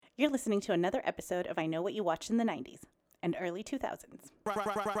You're listening to another episode of I Know What You Watched in the 90s and early 2000s.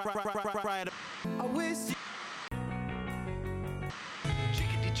 I wish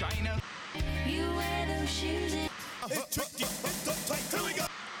Chickadee China. You wear those shoes and It's tricky, it's uptight. Here we go.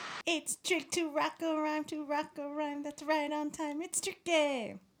 It's trick to rock a rhyme, that's right on time. It's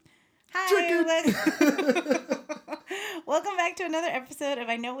tricky. Hi, welcome back to another episode of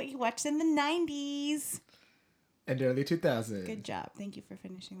I Know What You Watched in the 90s. And early 2000s. Good job. Thank you for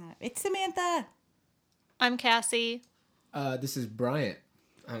finishing that. It's Samantha. I'm Cassie. This is Bryant.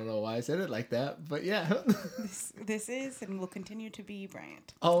 I don't know why I said it like that, but yeah. This is and will continue to be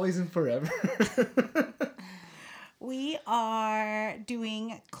Bryant. Always and forever. We are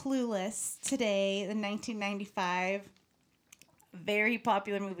doing Clueless today, the 1995 very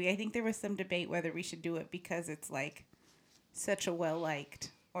popular movie. I think there was some debate whether we should do it because it's like such a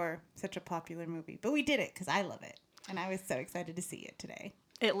well-liked or such a popular movie. But we did it because I love it. And I was so excited to see it today.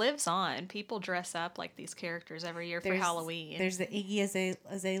 It lives on. People dress up like these characters every year for Halloween. There's the Iggy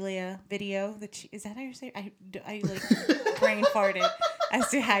Azalea video. Is that how you say it? I like brain farted as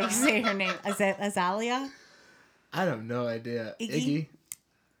to how you say her name. Azalea? I have no idea. Iggy?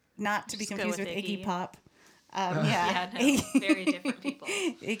 Not to be Just go confused with with Iggy Iggy. Pop. Yeah, no, very different people.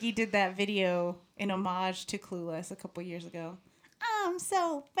 Iggy did that video in homage to Clueless a couple years ago. I'm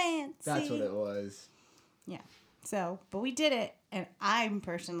so fancy. That's what it was. Yeah. So, but we did it, and I'm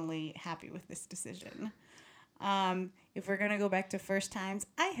personally happy with this decision. If we're going to go back to first times,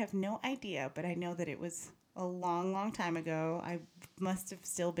 I have no idea, but I know that it was a long, long time ago. I must have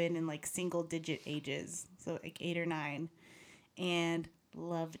still been in like single digit ages, so like 8 or 9, and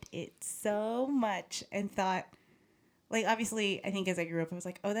loved it so much and thought, like, obviously, I think as I grew up, I was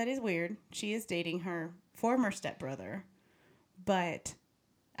like, oh, that is weird. She is dating her former stepbrother, but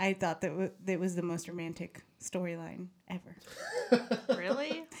I thought that it was the most romantic storyline ever.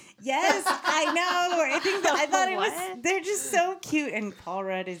 Really? Yes, I know. I thought it was. What? They're just so cute, and Paul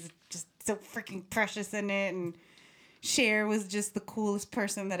Rudd is just so freaking precious in it, and Cher was just the coolest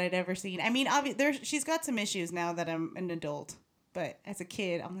person that I'd ever seen. I mean, she's got some issues now that I'm an adult, but as a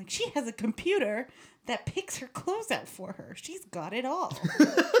kid, I'm like, she has a computer that picks her clothes out for her. She's got it all.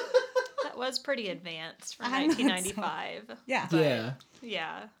 That was pretty advanced for I know, 1995. Yeah. Yeah.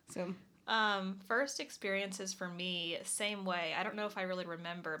 Yeah. So First experiences for me, same way. I don't know if I really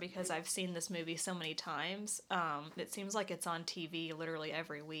remember because I've seen this movie so many times. It seems like it's on TV literally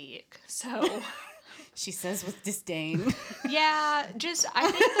every week. So she says with disdain. yeah, I think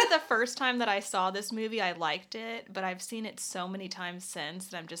that the first time that I saw this movie, I liked it, but I've seen it so many times since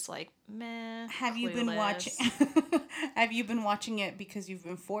that I'm just like, meh. Have you been watching? Clueless. Have you been watching it because you've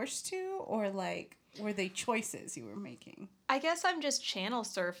been forced to, or like were they choices you were making? I guess I'm just channel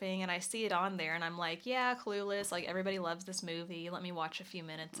surfing and I see it on there and I'm like, yeah, Clueless, like everybody loves this movie. Let me watch a few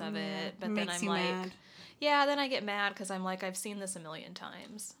minutes of it. But then I'm like, mad. yeah, then I get mad because I'm like, I've seen this a million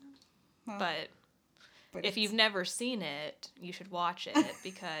times. Well, But if you've never seen it, you should watch it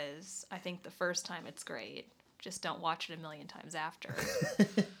because I think the first time it's great. Just don't watch it a million times after.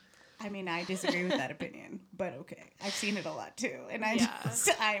 I mean, I disagree with that opinion, but okay. I've seen it a lot too, and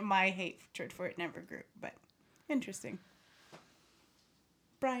Yeah. my hatred for it never grew. But interesting,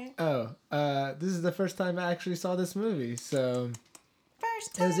 Brian. This is the first time I actually saw this movie, so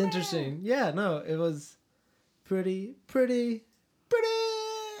First it time. was interesting. Yeah, no, it was pretty.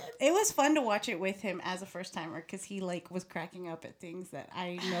 It was fun to watch it with him as a first timer because he like was cracking up at things that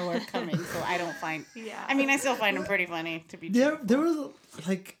I know are coming, so I don't find. Yeah. I mean, I still find him pretty funny to be. There was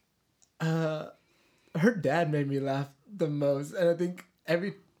like, her dad made me laugh the most, and I think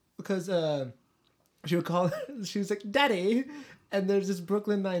because she would call she was like Daddy, and there's this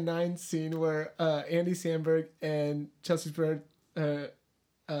Brooklyn Nine-Nine scene where Andy Samberg and Chelsea Peretti's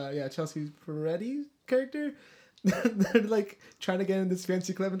character. They're like trying to get in this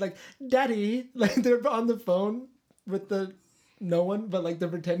fancy club and like Daddy, like they're on the phone with no one, but like they're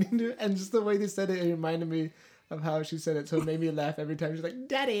pretending to, and just the way they said it reminded me of how she said it, so it made me laugh every time she's like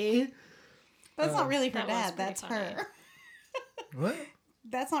Daddy. That's not really her that was dad. pretty That's funny. her. What?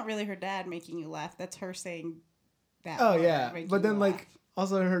 That's not really her dad making you laugh. That's her saying that. Oh word yeah, making but you then laugh. like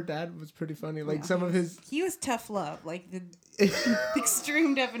also her dad was pretty funny. Like No, some of his. He was tough love, like the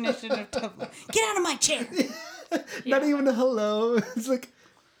extreme definition of tough love. Get out of my chair. Not even a hello. It's like,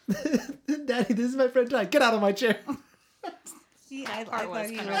 Daddy, this is my friend Ty. Get out of my chair. I Part thought was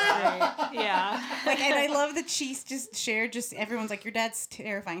he kind was of great. yeah. Like, and I love that she's just shared. Just everyone's like, your dad's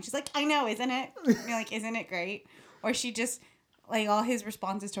terrifying. She's like, I know, isn't it? You're like, isn't it great? Or she just like all his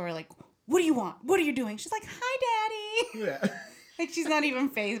responses to her, like, what do you want? What are you doing? She's like, hi, Daddy. Yeah. Like she's not even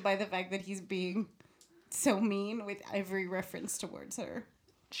fazed by the fact that he's being so mean with every reference towards her.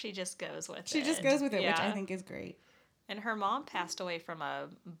 She just goes with it. She just goes with it, which I Yeah. think is great. And her mom passed away from a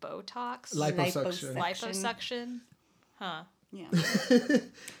Botox Liposuction. liposuction. Huh. Yeah.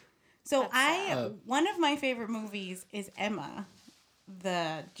 So one of my favorite movies is Emma,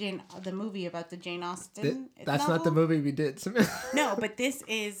 the movie about the Jane Austen. That's not the novel. movie we did. No, but this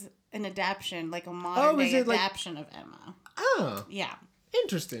is an adaptation, like a modern day is it adaptation of Emma. Oh, Yeah.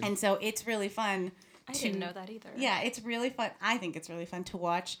 interesting. And so it's really fun. I didn't know that either. Yeah, it's really fun. I think it's really fun to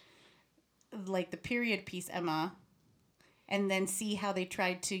watch, like, the period piece Emma, and then see how they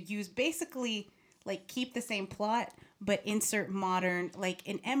tried to use basically, like, keep the same plot, but insert modern, like,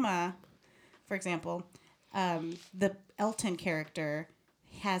 in Emma, for example, the Elton character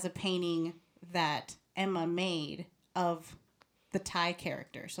has a painting that Emma made of the Thai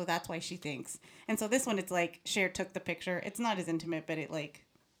character. So that's why she thinks. And so this one, it's like Cher took the picture. It's not as intimate, but it, like,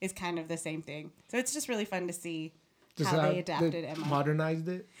 is kind of the same thing. So it's just really fun to see how they adapted Emma. Modernized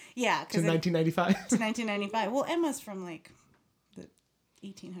it Yeah, to because 1995. to 1995. Well, Emma's from like the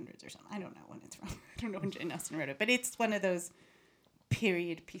 1800s or something. I don't know when it's from. I don't know when Jane Austen wrote it, but it's one of those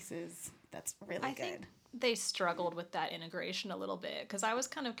period pieces that's really I good. think they struggled with that integration a little bit because I was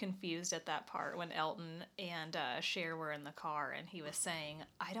kind of confused at that part when Elton and Cher were in the car and he was saying,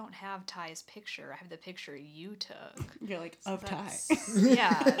 "I don't have Ty's picture. I have the picture you took." You're like, of Thai.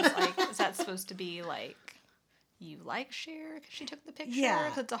 Yeah, it's like, is that supposed to be like you like Cher because she took the picture? Yeah.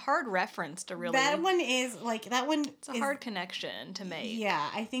 'Cause it's a hard reference to really. That one is like It's a hard connection to make. Yeah,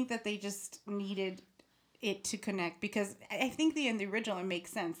 I think that they just needed it to connect because I think in the original it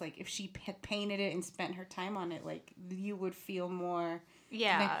makes sense. Like if she had painted it and spent her time on it, like you would feel more.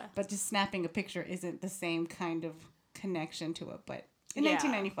 Yeah. But just snapping a picture isn't the same kind of connection to it. But in Yeah.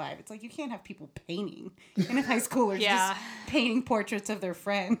 1995, it's like you can't have people painting in high schoolers Yeah. just painting portraits of their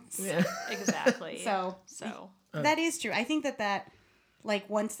friends. Yeah. Exactly. So So that is true. I think that like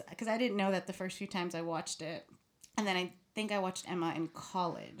once, because I didn't know that the first few times I watched it, and then I think I watched Emma in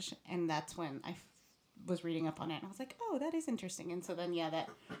college, and that's when I was reading up on it, and I was like, oh, that is interesting. And so then, yeah, that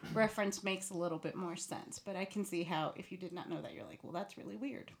reference makes a little bit more sense. But I can see how if you did not know that, you're like, well, that's really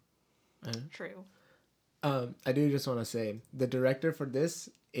weird. true. I do just want to say the director for this,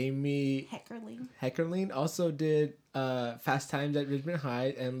 Amy Heckerling, also did Fast Times at Ridgemont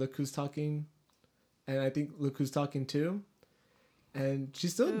High and Look Who's Talking, and I think Look Who's Talking too. And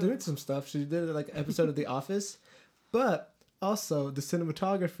she's still doing some stuff. She did like an episode of The Office, but also the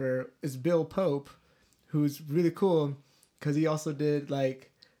cinematographer is Bill Pope, who's really cool because he also did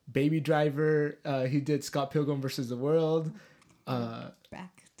like Baby Driver. He did Scott Pilgrim versus the World.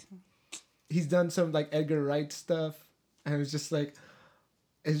 Back to He's done some like Edgar Wright stuff, and it's just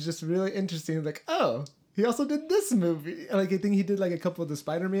really interesting. Like, oh, he also did this movie. Like, I think he did like a couple of the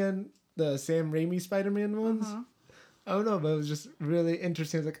Spider-Man, the Sam Raimi Spider-Man ones. I don't know, but it was just really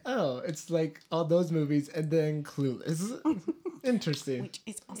interesting. It's like, oh, it's like all those movies and then Clueless. Interesting. which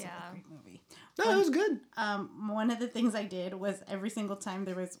is also Yeah. a great movie. No, it was good. One of the things I did was every single time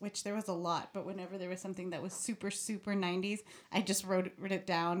there was a lot, but whenever there was something that was super, super 90s, I just wrote it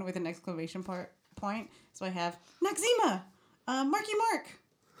down with an exclamation point. So I have Noxzema, Marky Mark,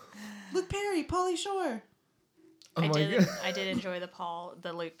 Luke Perry, Pauly Shore. Oh I my did. god. I did enjoy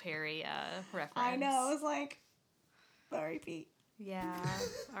the Luke Perry reference. I know, I was like, sorry, Pete. Yeah.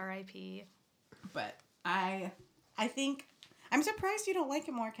 R.I.P. But I think I'm surprised you don't like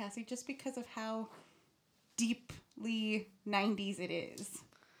it more, Cassie, just because of how deeply 90s it is.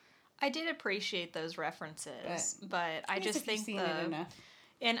 I did appreciate those references, but I guess just if you've think seen it enough.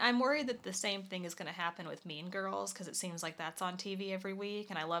 and I'm worried that the same thing is going to happen with Mean Girls because it seems like that's on TV every week,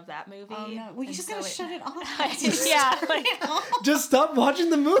 and I love that movie. Oh no! Well, you And just so gotta shut it off. yeah, like, Just stop watching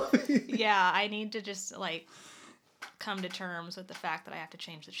the movie. yeah. I need to just like come to terms with the fact that I have to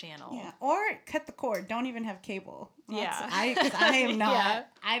change the channel. Yeah, or cut the cord. Don't even have cable. Yeah. Because I am not. Yeah.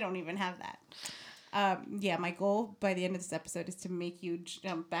 I don't even have that. Yeah, my goal by the end of this episode is to make you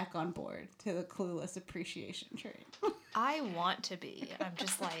jump back on board to the Clueless appreciation train. I want to be. I'm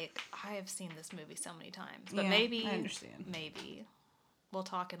just like, I have seen this movie so many times, but Yeah, maybe I understand. Maybe we'll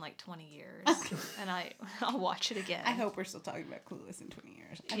talk in like 20 years, and I'll watch it again. I hope we're still talking about Clueless in 20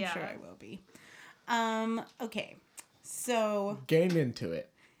 years. I'm Yeah. sure I will be. Okay, so Getting into it.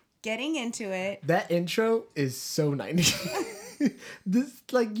 getting into it. That intro is so 90s. This,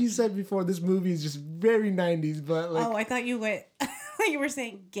 like you said before, this movie is just very 90s, but like, Oh, I thought you went. You were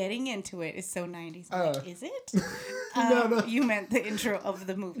saying getting into it is so 90s. I'm like, is it? No. You meant the intro of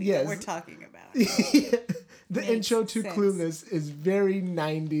the movie Yes. that we're talking about. the Makes intro to sense. Clueless is very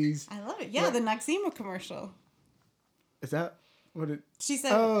 90s. I love it. Yeah, the Noxzema commercial. Is that what it? She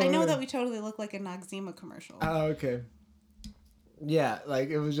said, Oh, I know yeah. that we totally look like a Noxzema commercial. Oh, okay. Yeah, like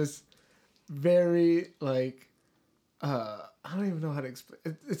it was just very like I don't even know how to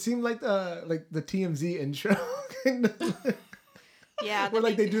explain. It seemed like the TMZ intro, kind of. Yeah, Where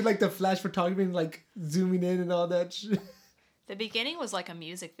like they do like the flash photography and like zooming in and all that shit. the beginning was like a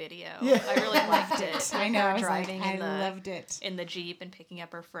music video. Yeah. I really liked it. I With know. her I was like, driving I in the loved it. in the Jeep and picking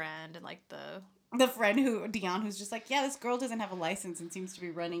up her friend and like The friend Dion, who's just like, yeah, this girl doesn't have a license and seems to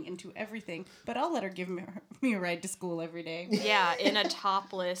be running into everything, but I'll let her give me a ride to school every day. yeah, in a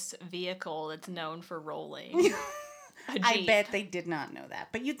topless vehicle that's known for rolling. A I Jeep. bet they did not know that.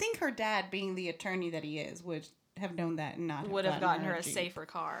 But you'd think her dad, being the attorney that he is, would have known that and not Would have gotten her a Jeep. safer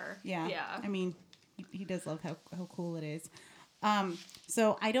car. Yeah. Yeah. I mean, he does love how cool it is.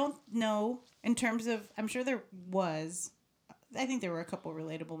 So I don't know in terms of, I'm sure I think there were a couple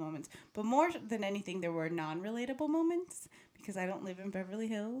relatable moments, but more than anything, there were non-relatable moments because I don't live in Beverly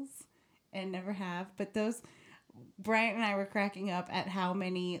Hills and never have. But Bryant and I were cracking up at how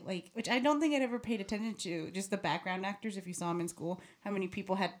many, which I don't think I'd ever paid attention to, just the background actors, if you saw them in school, how many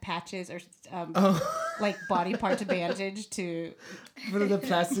people had patches or body parts bandaged to... For the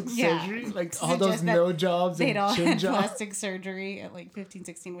plastic Yeah. surgery, like To all those suggest that no jobs They'd and all chin had jobs. plastic surgery at 15,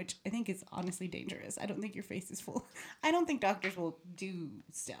 16, which I think is honestly dangerous. I don't think your face is full. I don't think doctors will do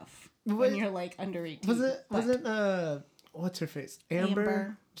stuff when Wait, you're under 18. Wasn't what's her face? Amber?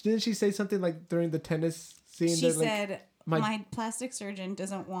 Amber. Didn't she say something like during the tennis scene? She that, like, said, my plastic surgeon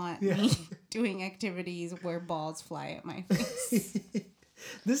doesn't want Yeah. me doing activities where balls fly at my face.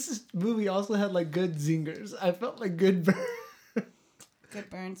 movie also had like good zingers. I felt like good burn. Good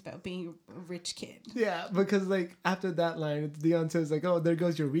burns about being a rich kid. Yeah, because like after that line, Dion says like, "Oh, there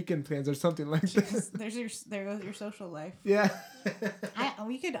goes your weekend plans" or something like that. There goes your social life. Yeah.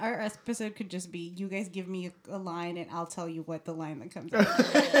 Our episode could just be, you guys give me a line and I'll tell you what the line that comes out.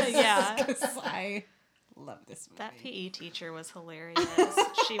 Yeah. Because I love this movie. That PE teacher was hilarious.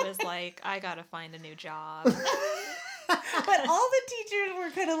 She was like, I gotta find a new job. But all the teachers were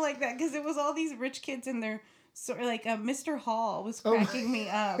kind of like that because it was all these rich kids in their sort of Mr. Hall was cracking me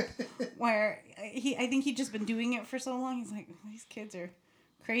up, where I think he'd just been doing it for so long. He's like, these kids are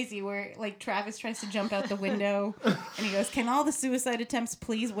crazy. Where Travis tries to jump out the window and he goes, "Can all the suicide attempts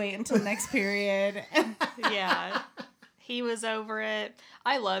please wait until next period?" Yeah. He was over it.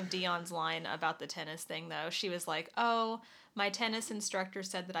 I love Dion's line about the tennis thing, though. She was like, "Oh, my tennis instructor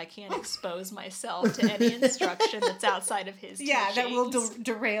said that I can't expose myself to any instruction that's outside of his Yeah, that will teachings."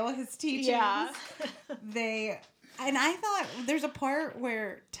 derail his teachings. Yeah. And I thought there's a part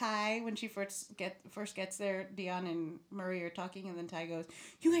where Ty, when she first gets there, Dion and Murray are talking, and then Ty goes,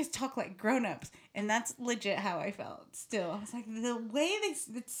 "You guys talk like grown-ups," and that's legit how I felt. Still, I was like, the way it's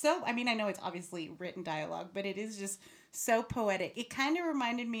so. I mean, I know it's obviously written dialogue, but it is just so poetic. It kind of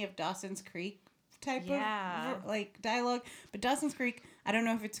reminded me of Dawson's Creek type of dialogue, but Dawson's Creek, I don't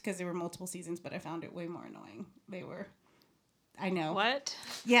know if it's because there were multiple seasons, but I found it way more annoying. I know. What?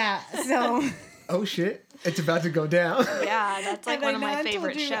 Yeah, so... Oh shit! It's about to go down. Yeah, that's like And one I of know my I told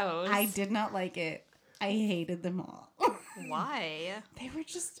favorite you, shows. I did not like it. I hated them all. Why? They were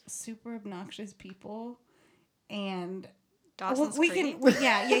just super obnoxious people, and Dawson's we Creek? can,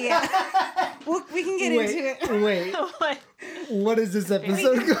 yeah. We can get into it. Wait. What? What is this Very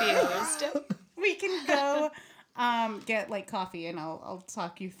episode? confused. We can go get coffee, and I'll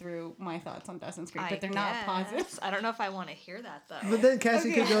talk you through my thoughts on Dawson's Creek, but they're not positive. I don't know if I want to hear that, though. But then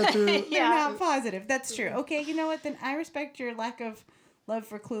Cassie could go through. They're Yeah. not positive. That's true. Okay, you know what? Then I respect your lack of love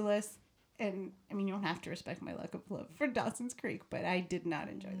for Clueless. And, I mean, you don't have to respect my lack of love for Dawson's Creek, but I did not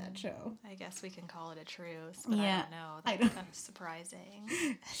enjoy that show. I guess we can call it a truce, but Yeah, I don't know. I That's don't- kind of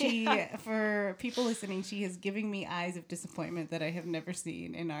surprising. For people listening, she is giving me eyes of disappointment that I have never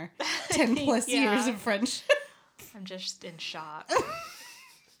seen in our 10 plus Yeah. years of friendship. I'm just in shock.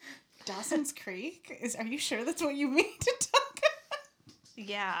 Dawson's Creek? Are you sure that's what you mean to talk about?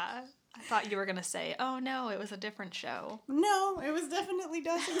 Yeah. I thought you were going to say, oh no, it was a different show. No, it was definitely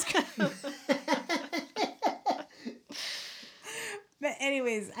Dawson's Creek. But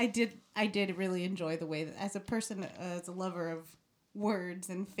anyways, I did really enjoy the way that, as a person, as a lover of words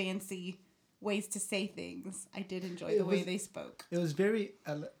and fancy ways to say things, I did enjoy the way they spoke. It was very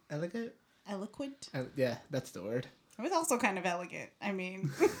elegant. Eloquent. Yeah, that's the word. It was also kind of elegant. I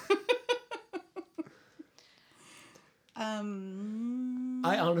mean,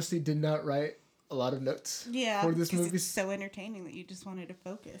 I honestly did not write a lot of notes yeah, for this 'cause movie. it's so entertaining that you just wanted to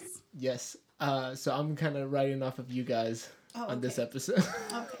focus. Yes. So I'm kind of writing off of you guys on this okay. episode.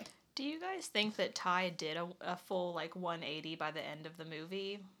 Okay. Do you guys think that Ty did a full 180 by the end of the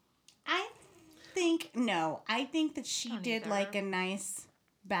movie? I think that she Don't did either. a nice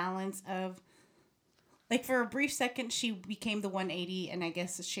balance of like for a brief second, she became the 180, and I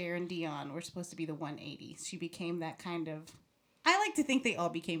guess Cher and Dion were supposed to be the 180. She became that kind of. I like to think they all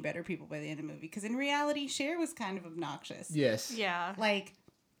became better people by the end of the movie, because in reality, Cher was kind of obnoxious. Yes. Yeah. Like,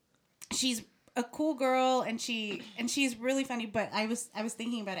 she's a cool girl, and she's really funny. But I was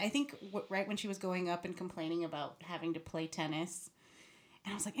thinking about it. I think right when she was going up and complaining about having to play tennis.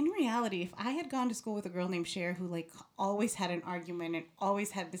 And I was like, in reality, if I had gone to school with a girl named Cher who, like, always had an argument and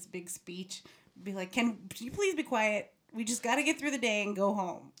always had this big speech, I'd be like, can you please be quiet? We just got to get through the day and go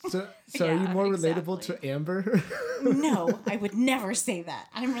home. So are you Yeah, more relatable exactly. to Amber? No, I would never say that.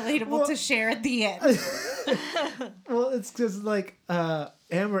 I'm relatable to Cher at the end. Well, it's because, like,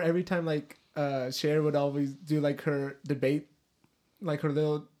 Amber, every time, like, Cher would always do, like, her debate, like, her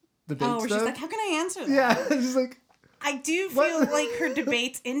little debate Oh, where stuff. she's like, how can I answer that? Yeah, it's just like... I do feel What? like her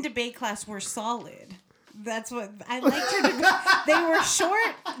debates in debate class were solid. That's what I liked her debate. They were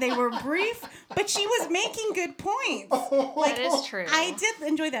short, they were brief, but she was making good points. That is true. I did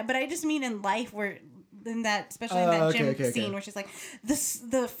enjoy that, but I just mean in life where, in that, especially in that gym okay. scene where she's like, the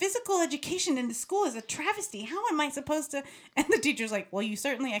physical education in the school is a travesty. How am I supposed to? And the teacher's like, well, you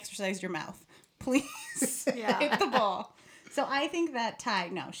certainly exercised your mouth. Please Yeah. hit the ball. So I think that tie.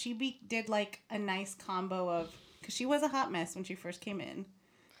 No, she did like a nice combo of, because she was a hot mess when she first came in.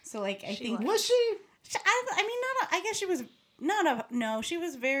 So like I think Was she? I mean, not. I guess she was not a. No, she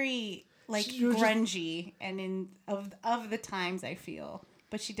was very like She was just- grungy and of the times. I feel,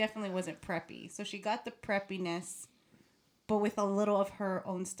 but she definitely wasn't preppy. So she got the preppiness, but with a little of her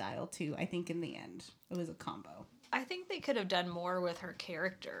own style too. I think in the end, it was a combo. I think they could have done more with her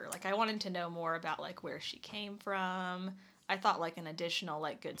character. Like, I wanted to know more about, like, where she came from. I thought, like, an additional,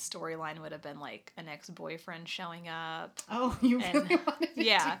 like, good storyline would have been, like, an ex-boyfriend showing up. Oh, you And really wanted to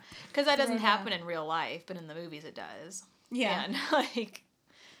yeah, because that doesn't throw happen in real life, but in the movies it does. Yeah. And, like,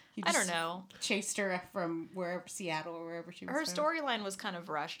 You I don't just know. Chased her from wherever, Seattle or wherever she was Her from. storyline was kind of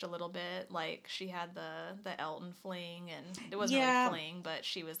rushed a little bit. Like, she had the Elton fling, and it wasn't Yeah. really fling, but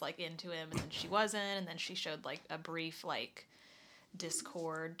she was, like, into him, and then she wasn't, and then she showed, like, a brief, like,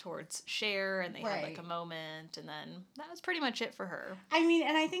 discord towards Cher, and they had, like, a Right. moment, and then that was pretty much it for her. I mean,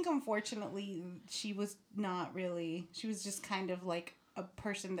 and I think unfortunately she was not really. She was just kind of like a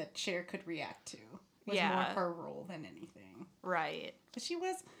person that Cher could react to. Was Yeah. more her role than anything. Right. But she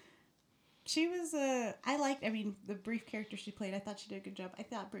was. I liked. I mean, the brief character she played. I thought she did a good job. I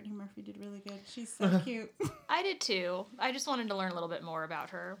thought Brittany Murphy did really good. She's so cute. I did too. I just wanted to learn a little bit more about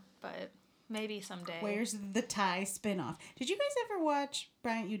her, but maybe someday. Where's the Tie spinoff? Did you guys ever watch?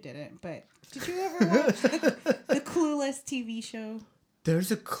 Brian, you didn't, but did you ever watch the Clueless TV show?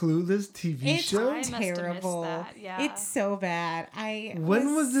 There's a Clueless TV It's show? I must have missed terrible. that, yeah. It's so bad.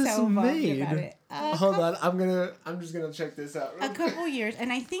 When was this so bummed made? about it. Hold on, I'm just gonna check this out. A couple years,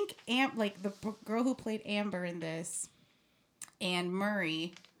 and I think like the girl who played Amber in this, and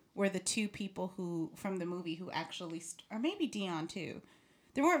Murray were the two people who from the movie who actually, or maybe Dion too.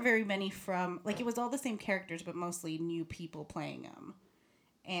 There weren't very many from, like, it was all the same characters, but mostly new people playing them.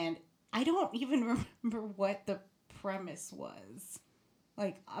 And I don't even remember what the premise was.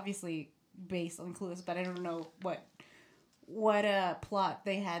 Like, obviously based on Clueless, but I don't know what plot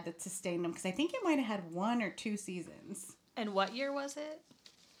they had that sustained them, because I think it might have had 1 or 2 seasons. And what year was it?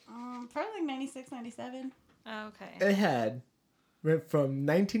 Probably like 96, 97. Okay. It had went from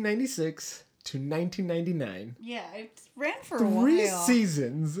 1996 to 1999. Yeah, it ran for a while. 3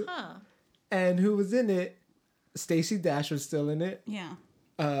 seasons. Huh. And who was in it? Stacey Dash was still in it. Yeah.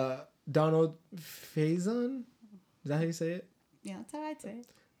 Donald Faison? Is that how you say it? Yeah, that's how I'd say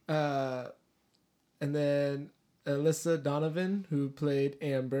it. And then Alyssa Donovan, who played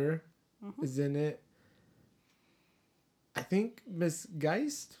Amber, is in it. I think Miss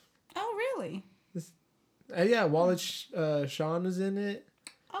Geist. Oh, really? Yeah, Wallace Shawn is in it.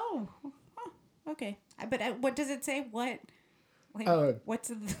 Oh, huh, okay. But what does it say? What? Like, Oh. what's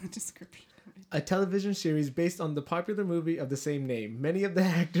the description of it? A television series based on the popular movie of the same name. Many of the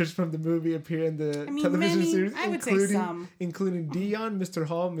actors from the movie appear in the I mean, television many- series, I would say some. including Dion, Mr.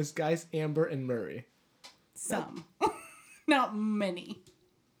 Hall, Miss Geist, Amber, and Murray. Some. Not many.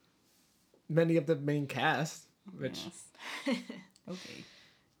 Many of the main cast, which Yes. Okay.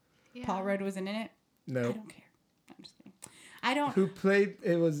 Yeah. Paul Rudd wasn't in it? I no, don't care. I'm just kidding. I don't. who played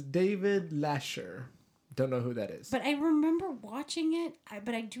it was David Lasher. Don't know who that is. But I remember watching it,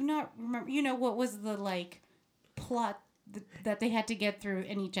 but I do not remember. You know, what was the, like, plot that they had to get through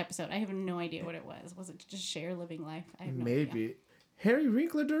in each episode? I have no idea what it was. Was it just Cher living life? I have no idea. Maybe Harry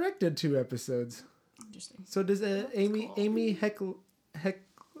Winkler directed 2 episodes. Interesting. So does Amy cool.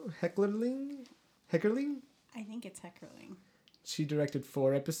 Heckerling? I think it's Heckerling. She directed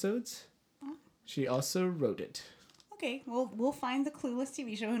 4 episodes. She also wrote it. Okay, well, we'll find the Clueless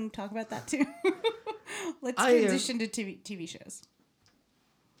TV show and talk about that too. Let's I am- transition to TV shows.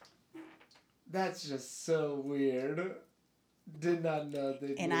 That's just so weird. Did not know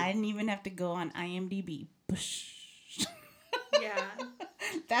they And I didn't even have to go on IMDb. Bush. Yeah.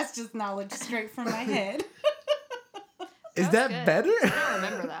 That's just knowledge straight from my head. Is That that was good. better? I don't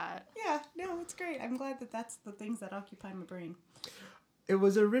remember that. Yeah, no, it's great. I'm glad that that's the things that occupy my brain. It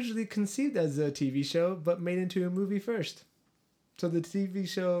was originally conceived as a TV show, but made into a movie first. So the TV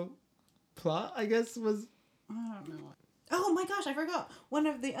show plot, I guess, was... I don't know. Oh my gosh, I forgot. One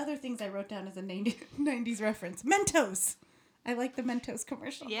of the other things I wrote down as a 90s reference. Mentos. I like the Mentos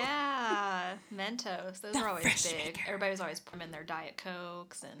commercial. Yeah, Mentos. Those The are always fresh big. maker. Everybody was always putting in their Diet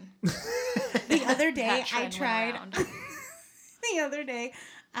Cokes and The other day that I trend went tried. around. The other day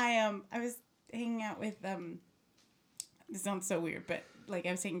I was hanging out with this sounds so weird, but like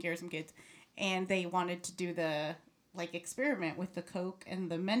I was taking care of some kids and they wanted to do the like experiment with the Coke and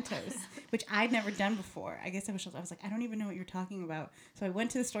the Mentos, which I'd never done before. I guess I was like, I don't even know what you're talking about. So I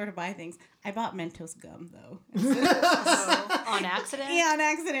went to the store to buy things. I bought Mentos gum though. Oh, on accident? Yeah, on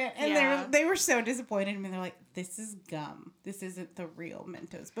accident. And Yeah. they were so disappointed in me. They're like, this is gum. This isn't the real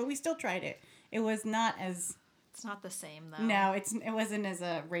Mentos. But we still tried it. It was not as It's not the same though. no, it wasn't as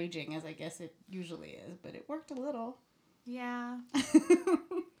raging as I guess it usually is, but it worked a little. Yeah.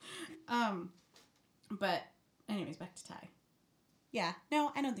 But anyways, back to Ty. Yeah,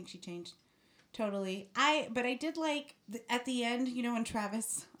 no, I don't think she changed. Totally. But I did like at the end, you know, when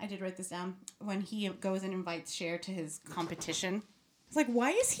Travis, I did write this down, when he goes and invites Cher to his competition. It's like,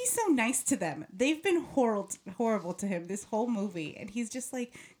 why is he so nice to them? They've been horrible to him this whole movie, and he's just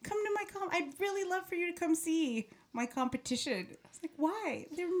like, come to my I'd really love for you to come see my competition. I was like, why?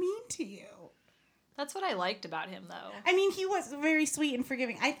 They're mean to you. That's what I liked about him though. I mean, he was very sweet and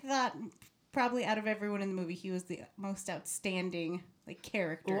forgiving. I thought probably out of everyone in the movie, he was the most outstanding like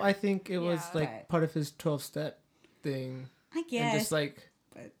character. Well, I think it was Yeah. like Right. part of his 12-step thing. I guess. And just like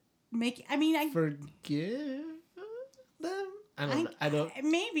But I forgive them? I don't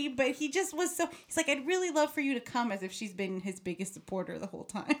maybe, but he just was so. He's like, I'd really love for you to come, as if she's been his biggest supporter the whole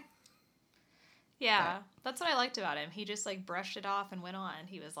time. Yeah. That's what I liked about him. He just like brushed it off and went on.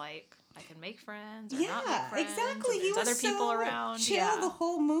 He was like, I can make friends or not make Yeah, friends. exactly. and He there's was other people so around. chill Yeah. the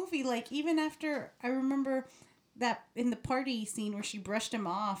whole movie. Like even after I remember that in the party scene where she brushed him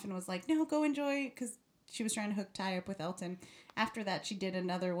off and was like, "No, go enjoy," because she was trying to hook Ty up with Elton. After that, she did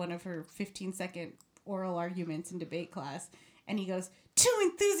another one of her 15-second oral arguments in debate class, and he goes, "Too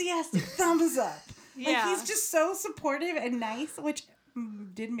enthusiastic, thumbs up." Yeah. Like he's just so supportive and nice, which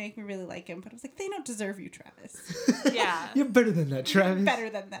did make me really like him. But I was like, they don't deserve you, Travis. Yeah. You're better than that, Travis. Better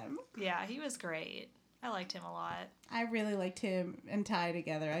than them. Yeah, he was great. I liked him a lot. I really liked him and Ty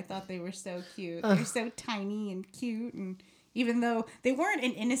together. I thought they were so cute. They're so tiny and cute. And even though they weren't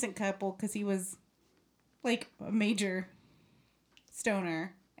an innocent couple because he was like a major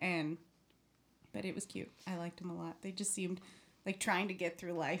stoner, but it was cute. I liked him a lot. They just seemed like trying to get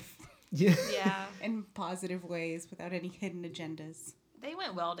through life Yeah. Yeah. in positive ways without any hidden agendas. They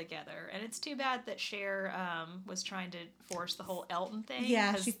went well together, and it's too bad that Cher was trying to force the whole Elton thing.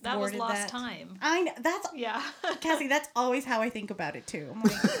 Yeah, 'cause she that was thwarted lost that. time. I know. That's Yeah, Cassie. That's always how I think about it too. I'm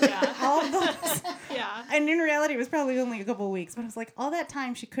like, yeah, all those. yeah, And in reality, it was probably only a couple of weeks. But I was like, all that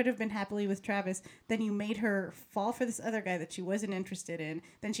time she could have been happily with Travis. Then you made her fall for this other guy that she wasn't interested in.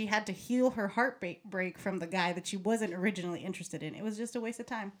 Then she had to heal her heartbreak from the guy that she wasn't originally interested in. It was just a waste of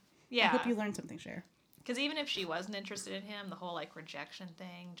time. yeah. I hope you learned something, Cher. Because even if she wasn't interested in him, the whole like rejection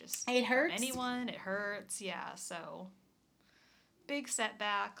thing just It from hurts. anyone. It hurts. Yeah. So big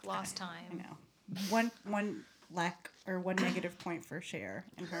setback, lost I time. know. One lack or one negative point for Cher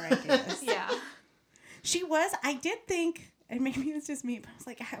and her ideas. Yeah. She was. I did think, and maybe it's just me, but I was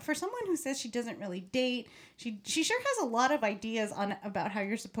like, for someone who says she doesn't really date, she sure has a lot of ideas about how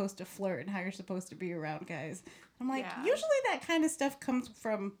you're supposed to flirt and how you're supposed to be around guys. I'm like, Yeah. usually that kind of stuff comes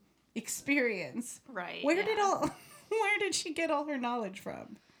from experience. Right. Where yeah. where did she get all her knowledge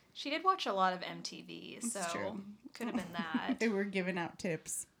from? She did watch a lot of MTV, so true. could have been that. They were giving out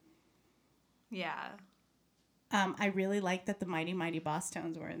tips. Yeah. I really liked that the Mighty Mighty Boss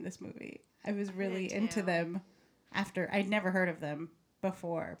Tones were in this movie. I was really did into too. them after. I'd never heard of them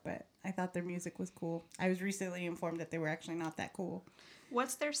before, but I thought their music was cool. I was recently informed that they were actually not that cool.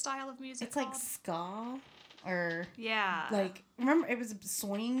 What's their style of music It's like called? ska or Yeah. like, remember it was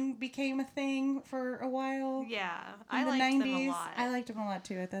swing became a thing for a while Yeah. in I the liked 90s. them a lot. I liked them a lot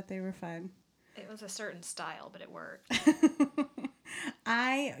too. I thought they were fun. It was a certain style, but it worked.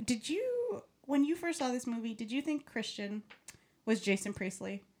 When you first saw this movie, did you think Christian was Jason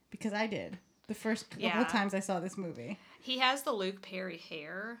Priestley? Because I did. the first couple Yeah. times I saw this movie. He has the Luke Perry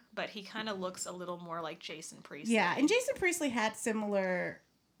hair, but he kind of looks a little more like Jason Priestley. Yeah, and Jason Priestley had similar,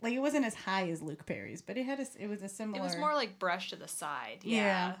 like it wasn't as high as Luke Perry's, but it was a similar. It was more like brushed to the side.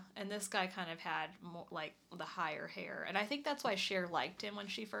 Yeah. And this guy kind of had more like the higher hair. And I think that's why Cher liked him when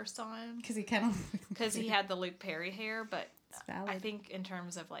she first saw him. because he kind of Because he had the Luke Perry hair, but It's valid. I think in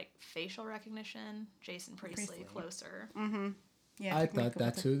terms of like facial recognition, Jason Priestley. Closer. yeah. I it took me a thought couple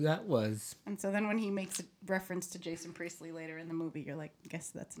that's times. who that was. And so then when he makes a reference to Jason Priestley later in the movie, you're like, guess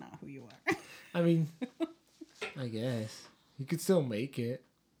that's not who you are. I mean, I guess you could still make it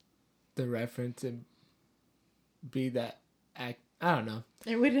the reference and be that act. I don't know.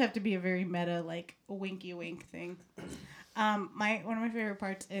 It would have to be a very meta, like a winky wink thing. One of my favorite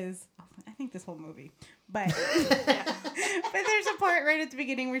parts is I think this whole movie, but but there's a part right at the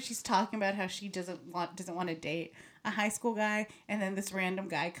beginning where she's talking about how she doesn't want to date a high school guy, and then this random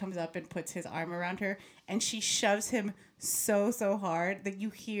guy comes up and puts his arm around her, and she shoves him so hard that you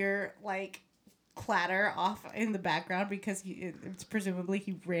hear like clatter off in the background because it's presumably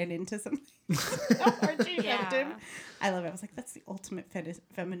he ran into something. Or she shoved him. I love it. I was like, that's the ultimate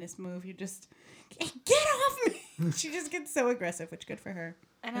feminist move. You just get off me. She just gets so aggressive, which good for her.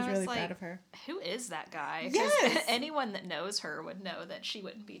 And I was I was really like, proud of her. Who is that guy? 'Cause Yes! anyone that knows her would know that she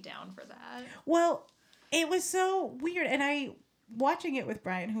wouldn't be down for that. Well, it was so weird, and I watching it with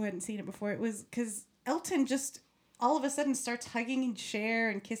Brian, who hadn't seen it before. It was because Elton just all of a sudden starts hugging Cher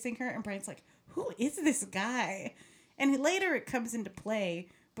and kissing her, and Brian's like, "Who is this guy?" And later it comes into play,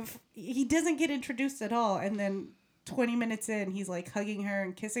 but he doesn't get introduced at all, and then 20 minutes in, he's like hugging her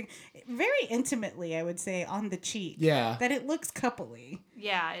and kissing very intimately, I would say, on the cheek. Yeah. That it looks coupley.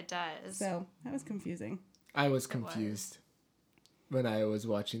 Yeah, it does. So that was confusing. I was confused when I was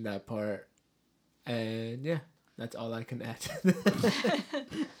watching that part. And yeah, that's all I can add.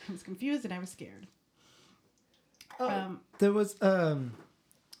 I was confused and I was scared.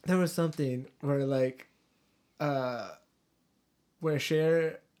 There was something where like where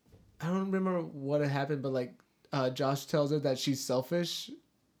Cher, I don't remember what had happened, but like Josh tells her that she's selfish.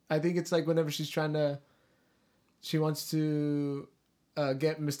 I think it's like whenever she wants to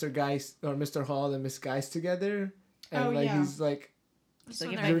get Mr. Geist or Mr. Hall and Miss Geist together, and Oh, like yeah. he's like, So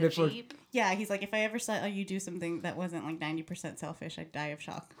like, they're if in I- the for- Jeep. Yeah, he's like, if I ever saw you do something that wasn't like 90% selfish, I'd die of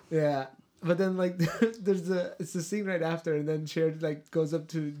shock. yeah. But then like it's the scene right after, and then Cher like goes up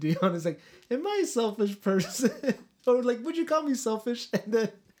to Dion and is like, "Am I a selfish person?" Or like, "Would you call me selfish?" And then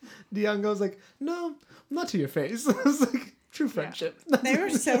Dion goes like, "No, not to your face." I was like, true friendship. They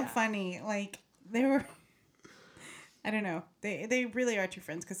were so funny. Like, they were, I don't know. They really are true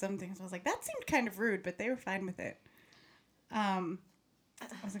friends because some things I was like, that seemed kind of rude, but they were fine with it.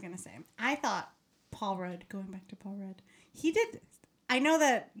 What was I going to say? I thought Paul Rudd, going back to Paul Rudd, he did. I know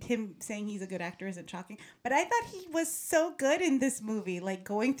that him saying he's a good actor isn't shocking, but I thought he was so good in this movie, like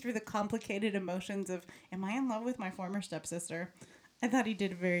going through the complicated emotions of, am I in love with my former stepsister? I thought he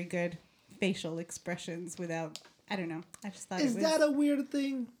did very good facial expressions without, I don't know. I just thought Is it was that a weird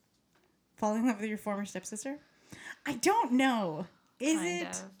thing? falling in love with your former stepsister. I don't know. Is Kind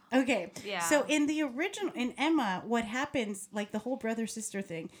it? of. Okay. Yeah. So in the original, in Emma, what happens, like the whole brother sister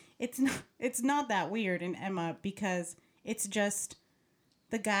thing, it's not that weird in Emma because it's just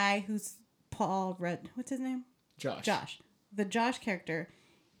the guy who's Paul Rudd. What's his name? Josh. Josh. The Josh character.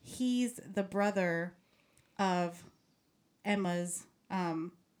 He's the brother of Emma's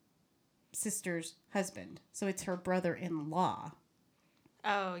sister's husband. So it's her brother-in-law.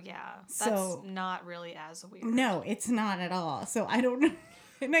 Oh yeah, that's So- not really as weird. No, it's not at all. So I don't know.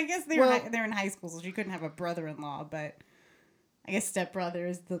 And I guess Well- they're in high school, so she couldn't have a brother-in-law. But I guess stepbrother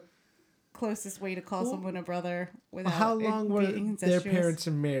is the closest way to call someone a brother without How it long were being their incestuous. parents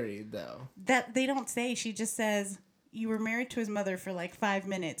married though? That they don't say. She just says you were married to his mother for like 5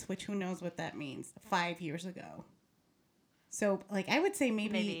 minutes, which who knows what that means. 5 years ago. So like I would say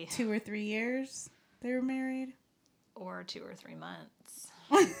maybe 2 or 3 years they were married. Or 2 or 3 months.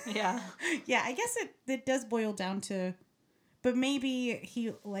 Yeah. Yeah, I guess it does boil down to, but maybe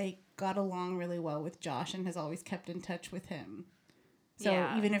he like got along really well with Josh and has always kept in touch with him. So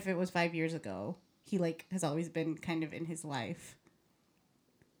Yeah. even if it was 5 years ago, he like has always been kind of in his life.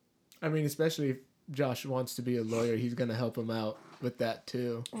 I mean, especially if Josh wants to be a lawyer, he's gonna help him out with that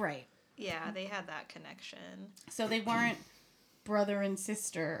too. Right. Yeah, they had that connection. So they weren't brother and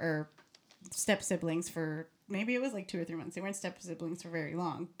sister or step siblings for maybe it was like 2 or 3 months. They weren't step siblings for very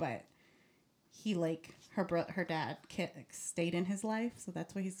long, but he like her dad stayed in his life, so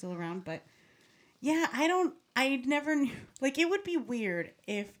that's why he's still around. But yeah, I never knew. Like it would be weird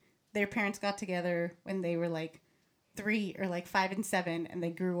if their parents got together when they were like 3 or like 5 and 7, and they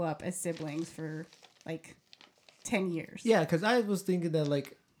grew up as siblings for like 10 years. Yeah, because I was thinking that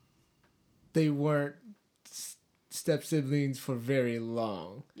like they weren't step siblings for very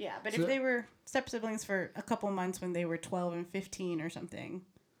long. Yeah, but So- if they were step siblings for a couple months when they were 12 and 15 or something.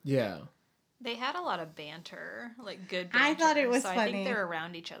 Yeah. They had a lot of banter, like good banter. I thought it was so I funny. think they're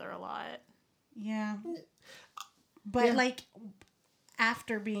around each other a lot. Yeah. But Yeah. like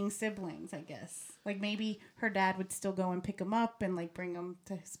after being siblings, I guess. Like maybe her dad would still go and pick them up and like bring them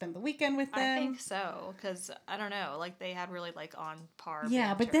to spend the weekend with them. I think so, because I don't know, like they had really like on par. Yeah,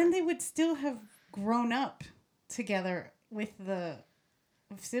 but banter. then they would still have grown up together with the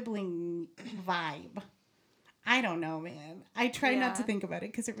sibling vibe. I don't know, man. I try not to Yeah. think about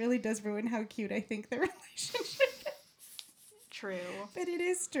it because it really does ruin how cute I think the relationship is. True. But it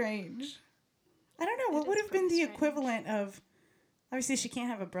is strange. I don't know. What It would is have been the pretty strange. equivalent of... Obviously, she can't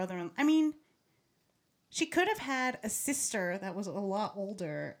have a brother. I mean, she could have had a sister that was a lot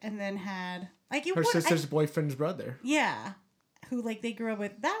older and then had... like you Her would, sister's boyfriend's brother. yeah. Who, like, they grew up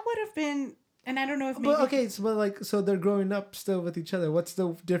with. That would have been... And I don't know if maybe... But okay, so they're growing up still with each other. What's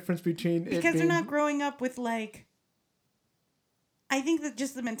the difference between it Because being... they're not growing up with, like... I think that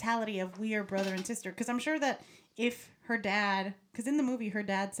just the mentality of we are brother and sister. Because I'm sure that if her dad... Because in the movie, her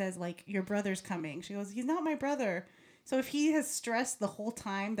dad says, like, your brother's coming. She goes, he's not my brother. So if he has stressed the whole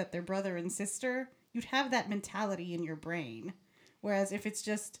time that they're brother and sister, you'd have that mentality in your brain. Whereas if it's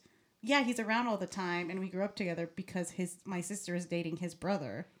just, yeah, he's around all the time and we grew up together because my sister is dating his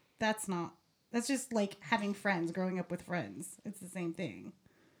brother. That's just like having friends, growing up with friends. It's the same thing.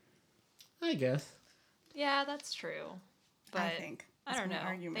 I guess. Yeah, that's true. But I think. I don't know. That's my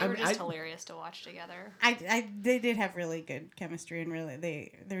argument. They were I mean, just I- hilarious to watch together. They did have really good chemistry and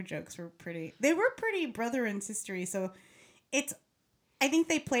really their jokes were pretty brother and sistery. So I think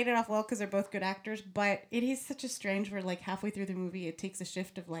they played it off well because they're both good actors, but it is such a strange where like halfway through the movie it takes a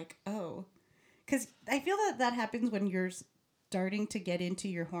shift of like, oh, because I feel that happens when you're starting to get into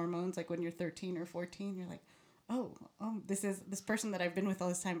your hormones, like when you're 13 or 14, you're like, oh, this person that I've been with all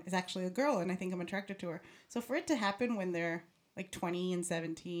this time is actually a girl and I think I'm attracted to her. So for it to happen when they're like 20 and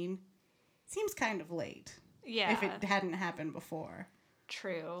 17 seems kind of late. Yeah. If it hadn't happened before.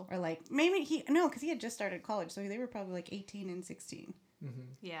 True. Or like maybe because he had just started college, so they were probably like 18 and 16.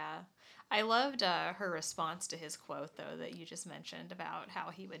 Yeah. I loved her response to his quote, though, that you just mentioned about how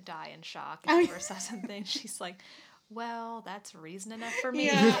he would die in shock if he ever saw something. She's like, well, that's reason enough for me.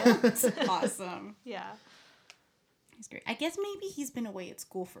 Yeah, it's awesome. Yeah. He's great. I guess maybe he's been away at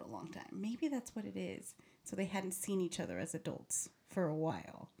school for a long time. Maybe that's what it is. So they hadn't seen each other as adults for a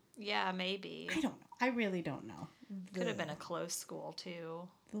while. Yeah, maybe. I don't know. I really don't know. Could have been a close school, too,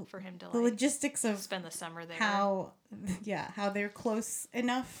 for him to, The like, logistics of spend the summer there. how they're close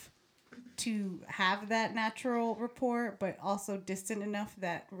enough to have that natural rapport, but also distant enough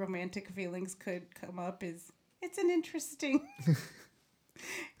that romantic feelings could come up it's an interesting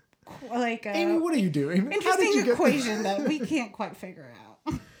Amy, what are you doing? How did interesting you get equation that we can't quite figure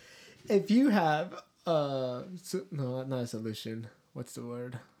out. If you have no, not a solution. What's the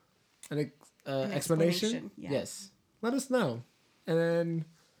word? An explanation? explanation, yeah. Yes. Let us know, and then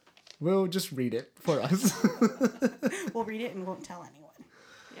we'll just read it for us. We'll read it and won't tell anyone.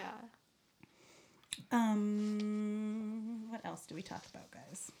 Yeah. What else do we talk about,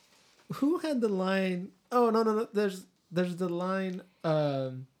 guys? Who had the line? Oh no. There's the line.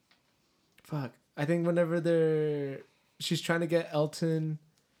 Fuck. I think whenever she's trying to get Elton,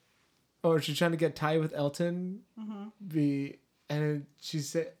 or she's trying to get Ty with Elton. Mm-hmm. And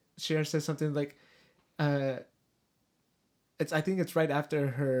Cher says something like, I think it's right after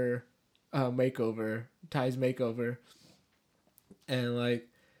her makeover, Ty's makeover, and like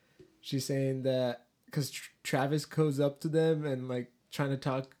she's saying that because Travis goes up to them and like trying to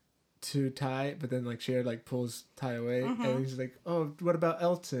talk to Ty, but then like Cher like pulls Ty away, and he's like, "Oh, what about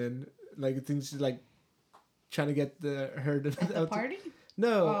Elton?" Like I think she's like trying to get her to At the party?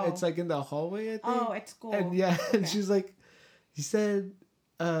 No, Oh. it's like in the hallway. I think. Oh, at school. And yeah, and Okay. she's like, he said,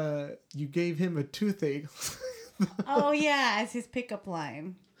 you gave him a toothache. Oh, yeah, as his pickup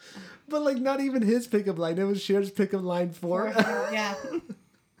line. But like not even his pickup line. It was Cher's pickup line for. Yeah.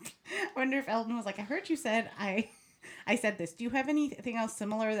 I wonder if Elton was like, I heard you said I said this. Do you have anything else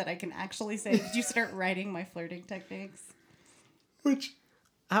similar that I can actually say? Did you start writing my flirting techniques? Which,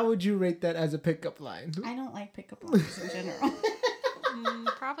 how would you rate that as a pickup line? I don't like pickup lines in general.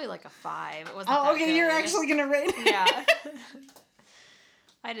 Probably like a 5. It wasn't Oh, that okay, you're good. actually going to rate it. Yeah.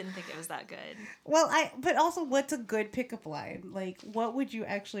 I didn't think it was that good. Well, but also, what's a good pickup line? Like, what would you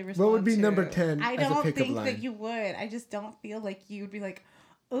actually respond What would be to? number 10 I as a don't pickup think line? that you would. I just don't feel like you would be like,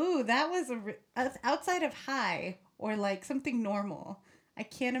 ooh, that was outside of hi or like something normal. I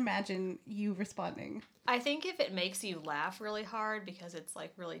can't imagine you responding. I think if it makes you laugh really hard because it's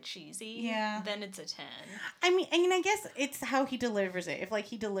like really cheesy, Yeah. then it's a 10. I mean, I guess it's how he delivers it. If like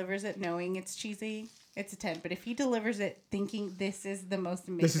he delivers it knowing it's cheesy, it's a 10. But if he delivers it thinking this is the most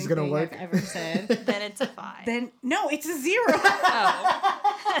amazing gonna thing work. I've ever said, Then it's a 5. then no, it's a 0. Oh.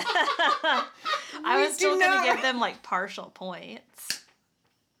 I We was still do going not- to give them like partial points.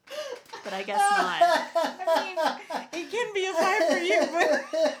 But I guess not. I mean, it can be a 5 for you,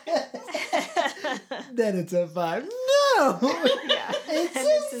 but Then it's a 5. No! Yeah. It's And a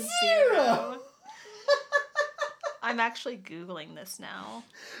it's a 0. 0. I'm actually Googling this now.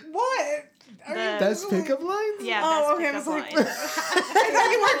 what? Are The- Best pickup lines? Yeah, Oh, best okay, I was pickup like- line. I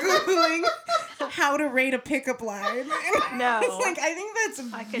thought you were googling how to rate a pickup line. No. It's like I think I that's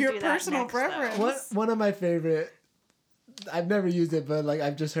could your do that personal next, though. preference. One of my favorite. I've never used it, but like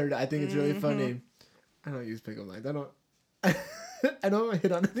I've just heard it. I think it's really funny. I don't use pickup lines. I don't. I don't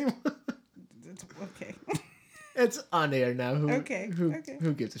hit on anyone. It's okay. It's on air now. Who Okay, Who okay.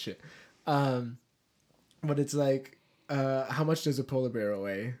 who gives a shit? But it's like, how much does a polar bear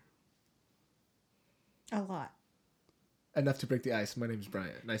weigh? A lot. Enough to break the ice. My name's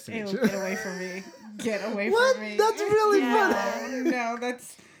Brian. Nice to Ew, meet you. get away from me. Get away What? from me. That's really funny. funny. No,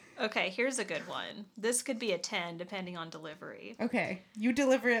 that's Okay, here's a good one. This could be a 10 depending on delivery. okay. You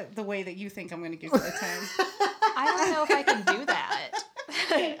deliver it the way that you think I'm going to give it a 10. I don't know if I can do that.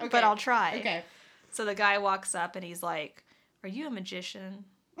 But I'll try. Okay. So the guy walks up and he's like, "Are you a magician?"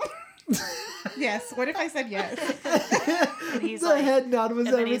 Yes. What if I said yes? And he's The like, head nod was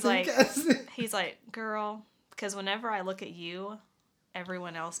and then everything. he's like, "Girl, because whenever I look at you,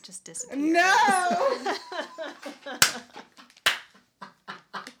 everyone else just disappears." No.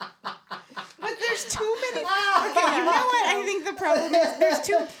 But there's too many. Okay, you know what? I think the problem is there's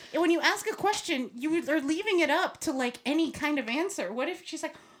too. When you ask a question, you are leaving it up to like any kind of answer. What if she's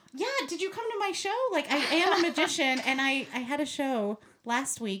like, "Yeah, did you come to my show? Like, I am a magician, and I had a show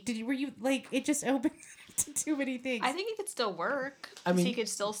last week. Were you like it just opened to too many things?" I think it could still work. I mean- he could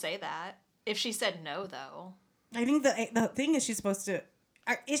still say that. If she said no, though. I think the thing is she's supposed to.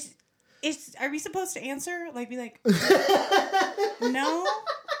 Are we supposed to answer? Like, be like, no.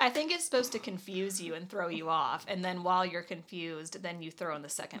 I think it's supposed to confuse you and throw you off, and then while you're confused, then you throw in the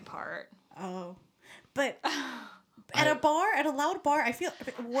second part. Oh, but at a bar, at a loud bar, I feel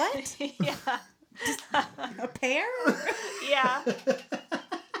what Yeah. a pair. Yeah.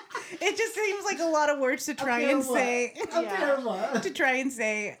 It just seems like a lot of words to try and say. To try and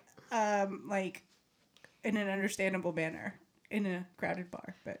say, like, in an understandable manner in a crowded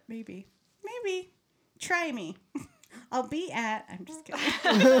bar. But maybe, try me. I'll be at. I'm just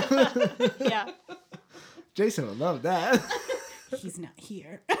kidding. Yeah. Jason would love that. He's not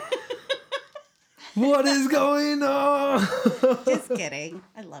here. What is going on? Just kidding.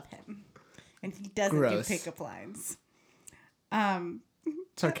 I love him, and he doesn't Gross. do pickup lines.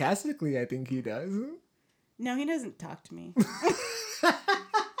 Sarcastically, I think he does. No, he doesn't talk to me.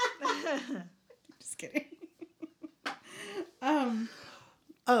 Just kidding.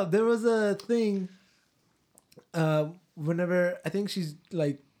 Oh, there was a thing. Whenever I think she's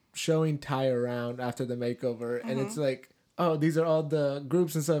like showing Ty around after the makeover, and it's like, oh, these are all the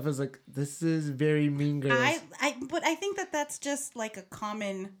groups and stuff. It's like, this is very Mean Girls. But I think that's just like a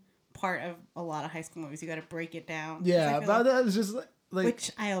common part of a lot of high school movies. You got to break it down. 'Cause I Yeah, feel but like- that was just like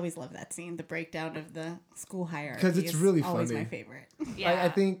which I always love that scene, the breakdown of the school hierarchy. 'Cause it's is really always funny. my favorite. Yeah. I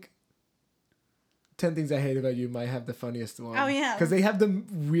think 10 Things I Hate About You might have the funniest one. Oh, yeah. Because they have the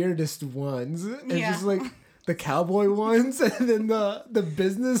weirdest ones. It's Yeah. just like the cowboy ones and then the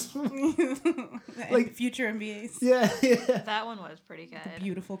business. Like future MBAs. Yeah. That one was pretty good.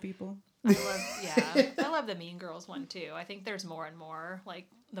 Beautiful people. I love the Mean Girls one too. I think there's more and more, like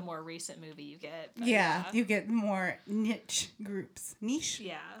the more recent movie you get. But Yeah, you get more niche groups. Niche?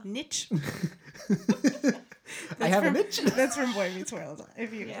 Yeah. Niche? I have a from, niche. That's from Boy Meets World,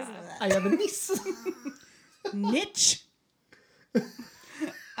 if you guys Yeah. know that. I have a niece. Niche?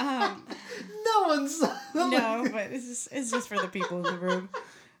 No one's. No, but it's just for the people in the room.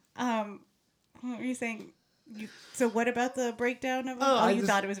 What were you saying? So what about the breakdown of it? Oh, I You just-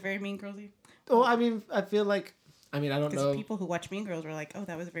 thought it was very Mean Girlsy? Well, I mean, I feel like. I mean, I don't Because know. people who watch Mean Girls were like, oh,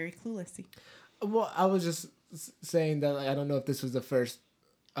 that was very cluelessy. Well, I was just saying that like, I don't know if this was the first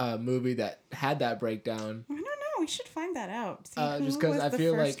movie that had that breakdown. I don't know. We should find that out. See Just who 'cause was I the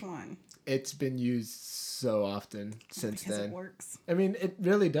feel first like one. It's been used so often since Because it then. works. I mean, it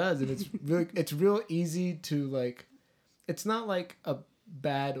really does, and it's real easy to like. It's not like a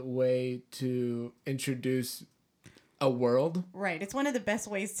bad way to introduce a world Right. It's one of the best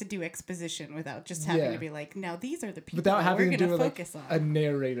ways to do exposition without just having Yeah. to be like, now these are the people without that having we're to going do to like focus on. a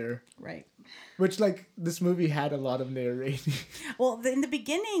narrator. Right. Which like this movie had a lot of narrating. Well, in the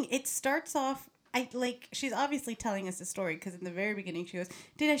beginning, it starts off. She's obviously telling us a story because in the very beginning she goes,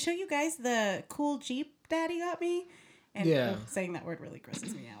 "Did I show you guys the cool Jeep Daddy got me?" And Yeah. saying that word really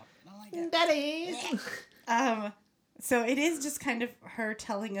grosses me out. I don't like it. Daddy. So it is just kind of her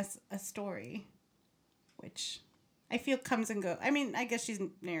telling us a story, which I feel comes and goes. I mean, I guess she's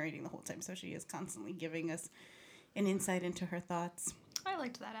narrating the whole time, so she is constantly giving us an insight into her thoughts. I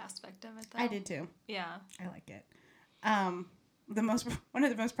liked that aspect of it, though. I did too. Yeah. I like it. One of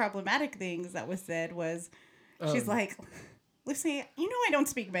the most problematic things that was said was, she's like, Lucy, you know I don't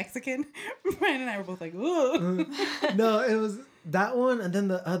speak Mexican. Brian and I were both like, ooh. No, it was that one, and then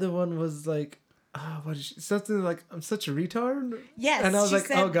the other one was like, what is she? Something like, I'm such a retard. Yes. And I was she like,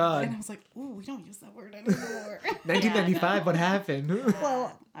 said- oh god, And I was like, ooh, we don't use that word anymore. 1995. What happened?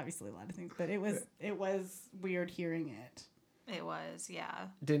 Well, obviously a lot of things, but it was weird hearing it. It was, yeah.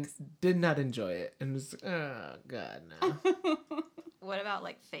 Did not enjoy it, and was oh god, no. What about,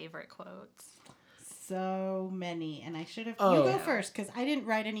 like, favorite quotes? So many, and I should have. Oh. You go first because I didn't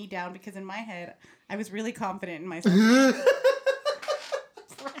write any down because in my head I was really confident in myself.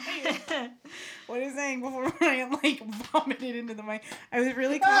 What is saying before Ryan like vomited into the mic? I was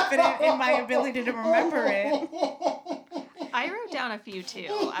really confident in my ability to remember it. I wrote down a few, too.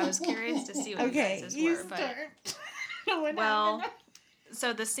 I was curious to see what Okay, you guys' you were, but... start. What Well, happened?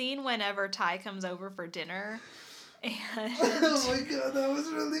 so the scene whenever Ty comes over for dinner, and Oh my god, that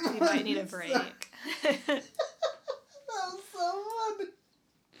was really funny. you might need a break. That was so funny.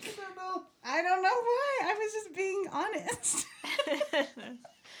 I don't know. I don't know why. I was just being honest.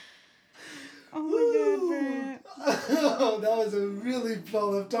 Oh my god, Brent. Oh, that was a really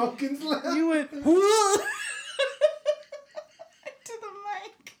Paul F. Tompkins laugh. You went to the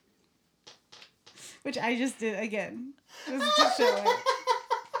mic. Which I just did again. Just to show it.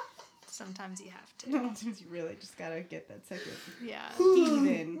 Sometimes you have to. Sometimes you really just gotta get that second Yeah.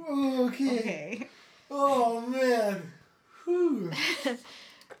 even. Okay. Okay. Oh man. Whew. But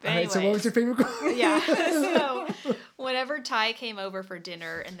All right. So, what anyways. was your favorite quote? Yeah. So whenever Ty came over for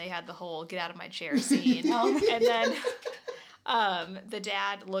dinner and they had the whole get out of my chair scene, and then the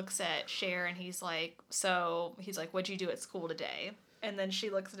dad looks at Cher and he's like, what'd you do at school today? And then she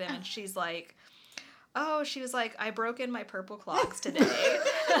looks at him and she's like, oh, she was like, I broke in my purple clogs today.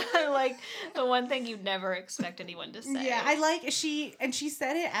 Like the one thing you'd never expect anyone to say. Yeah, I like she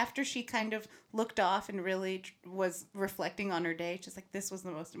said it after she kind of looked off and really was reflecting on her day. She's like, this was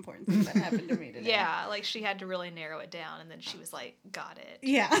the most important thing that happened to me today. Yeah, like she had to really narrow it down, and then she was like, got it.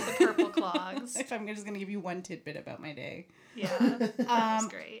 Yeah. The purple clogs. If I'm just gonna give you one tidbit about my day. Yeah, that was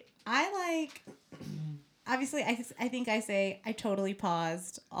great. I like, obviously, I think I say I totally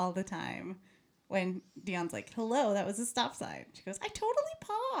paused all the time when Dion's like, hello, that was a stop sign. She goes, I totally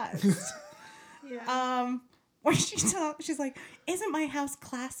paused. Yeah. Where she's like, isn't my house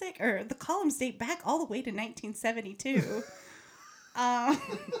classic? Or the columns date back all the way to 1972. God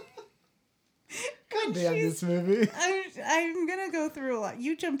damn this movie. I'm going to go through a lot.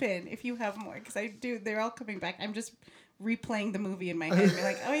 You jump in if you have more, because they're all coming back. I'm just replaying the movie in my head and be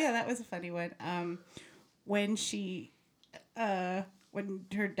like, oh yeah, that was a funny one. When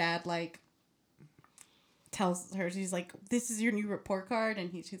her dad like tells her, she's like, this is your new report card, and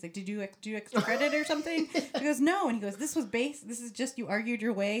she's like, did you do extra credit or something? She goes, no, and he goes, this is just you argued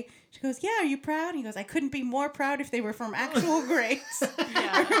your way. She goes, yeah, are you proud? And he goes, I couldn't be more proud if they were from actual grades.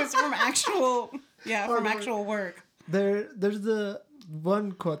 Yeah. Or it was from actual work. There's the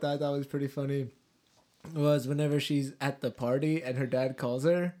one quote that I thought was pretty funny was whenever she's at the party and her dad calls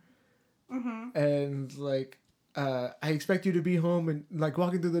her and like, I expect you to be home and like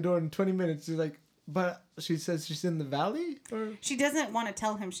walking through the door in 20 minutes. She's like, but she says she's in the valley? Or? She doesn't want to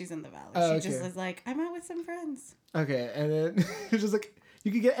tell him she's in the valley. Oh, She just okay. is like, I'm out with some friends. Okay, and then it's just like,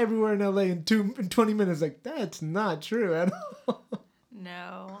 you can get everywhere in LA in 20 minutes. Like, that's not true at all.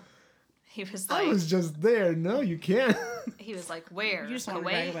 No. He was I like, was just there. No, you can't. where? You just want to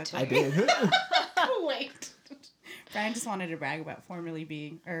brag about that. I did. Wait. Brian just wanted to brag about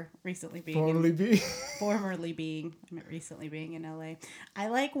recently being. Formerly be. Formerly being. I meant recently being in LA. I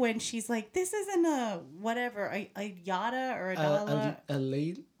like when she's like, this isn't a whatever, a yada or a dollar, A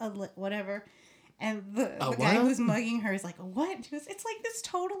lady? whatever. And the A guy what? who's mugging her is like, what? She goes, it's like this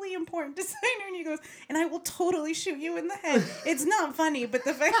totally important designer. And he goes, and I will totally shoot you in the head. It's not funny, but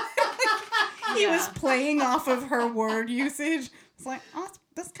the fact that he was playing off of her word usage, it's like, oh,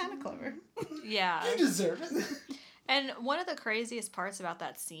 that's kind of clever. Yeah. You deserve it. And one of the craziest parts about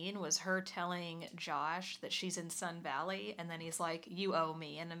that scene was her telling Josh that she's in Sun Valley, and then he's like, "You owe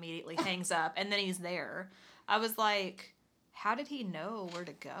me," and immediately hangs up, and then he's there. I was like, how did he know where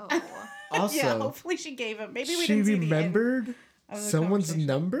to go? Also, Yeah, hopefully she gave him. Maybe we she didn't see the end remembered of the someone's conversation.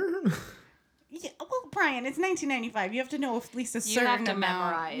 number. Yeah, well, Brian, it's 1995. You have to know at least a You certain have to amount.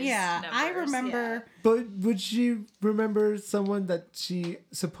 memorize Yeah, I numbers, remember. But would she remember someone that she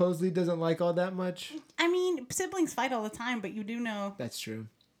supposedly doesn't like all that much? I mean, siblings fight all the time, but you do know That's true.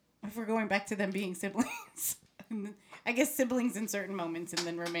 if we're going back to them being siblings. I guess siblings in certain moments, and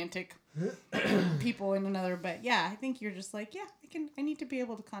then romantic people in another. But yeah, I think you're just like, yeah, I need to be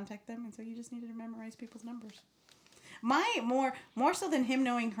able to contact them, and so you just needed to memorize people's numbers. My more so than him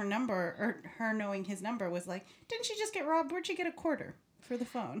knowing her number or her knowing his number was like, didn't she just get robbed? Where'd she get a quarter for the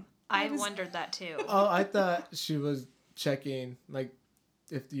phone? I wondered that too. Oh, I thought she was checking, like,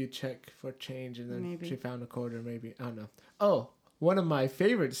 if you check for change and then Maybe. she found a quarter, maybe. I don't know. Oh, one of my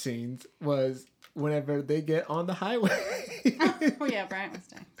favorite scenes was whenever they get on the highway. Oh yeah, Brian was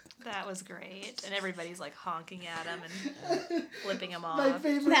dying. That was great. And everybody's like honking at him and flipping him off. My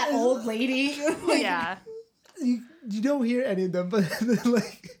favorite That is, old lady. Yeah. you don't hear any of them, but then,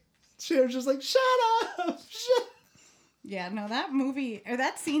 like, Cher's just like, shut up! Shut. Yeah, no, that movie or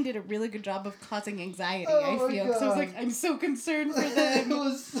that scene did a really good job of causing anxiety. Oh I my feel because I was God. like, I'm so concerned for It them.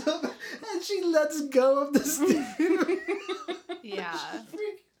 was so, and she lets go of the steering. Yeah.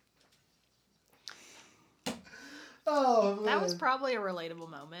 Oh, man. That was probably a relatable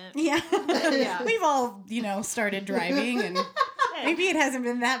moment. Yeah, Yeah. we've all started driving, and maybe it hasn't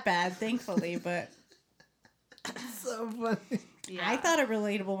been that bad, thankfully. But so funny. Yeah. I thought a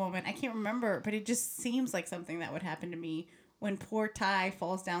relatable moment. I can't remember, but it just seems like something that would happen to me when poor Ty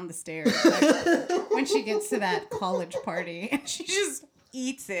falls down the stairs like, when she gets to that college party, and she just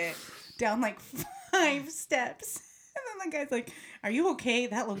eats it down like 5 steps. And then the guy's like, "Are you okay?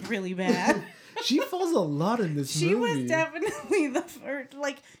 That looked really bad." She falls a lot in this She movie. was definitely the first.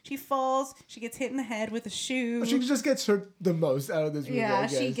 Like, she falls, she gets hit in the head with a shoe. She just gets hurt the most out of this movie. Yeah, I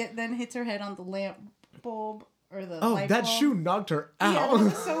guess. she then hits her head on the lamp bulb or the Oh, light that bulb. shoe knocked her out. Yeah, that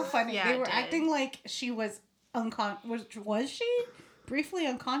was so funny. Yeah, they it were did. acting like she was was she briefly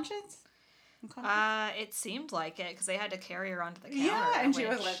unconscious? It seemed like it because they had to carry her onto the counter. Yeah, and she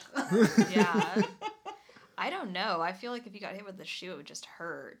was like, yeah. I don't know. I feel like if you got hit with the shoe, it would just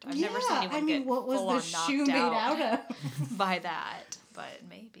hurt. I've never seen anyone get what was full-on the shoe knocked made out of? by that, but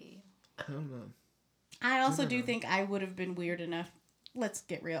maybe. I don't know. I also do think I would have been weird enough. Let's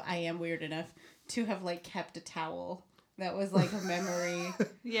get real. I am weird enough to have like kept a towel that was like a memory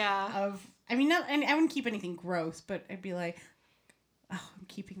Yeah. of. I mean, not. And I wouldn't keep anything gross, but I'd be like, "Oh, I'm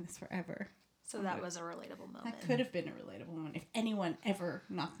keeping this forever." So that was a relatable moment. That could have been a relatable moment if anyone ever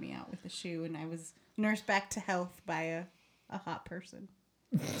knocked me out with a shoe and I was nursed back to health by a hot person.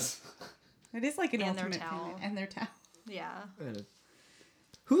 It is like an And their ultimate towel. payment. And their towel. Yeah.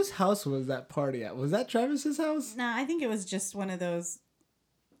 Whose house was that party at? Was that Travis's house? No, I think it was just one of those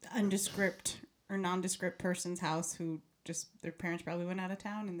undescript or nondescript person's house who just their parents probably went out of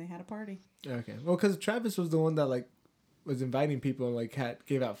town and they had a party. Okay. Well, because Travis was the one that like was inviting people and like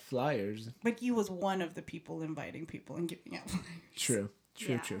gave out flyers. But he was one of the people inviting people and giving out flyers. True.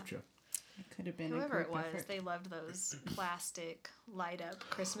 Yeah. True. It could have been Whoever a it group was, effort. they loved those plastic light up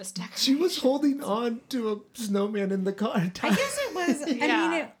Christmas decorations. She was holding on to a snowman in the car. I guess it was. I Yeah.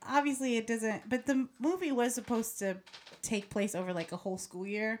 mean, obviously it doesn't. But the movie was supposed to take place over like a whole school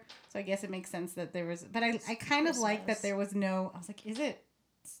year, so I guess it makes sense that there was. But I kind of like that Christmas. there was no. I was like, is it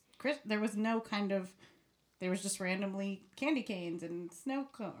Chris? There was no kind of. There was just randomly candy canes and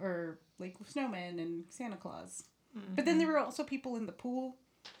or like snowmen and Santa Claus. But then there were also people in the pool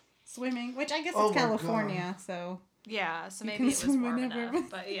swimming, which I guess Oh it's my California, so. Yeah, so You maybe can it was swim warm whenever. enough.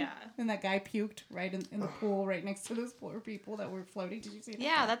 But yeah. And that guy puked right in the pool right next to those poor people that were floating. Did you see that?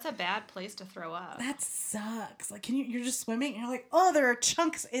 Yeah, that's a bad place to throw up. That sucks. Like, you're just swimming and you're like, oh, there are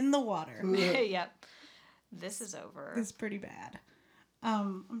chunks in the water. Yep. This is over. It's pretty bad.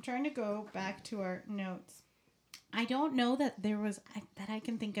 I'm trying to go back to our notes. I don't know that there was, that I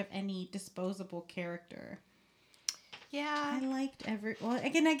can think of any disposable character. Yeah. I liked well,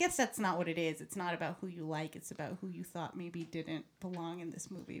 again, I guess that's not what it is. It's not about who you like. It's about who you thought maybe didn't belong in this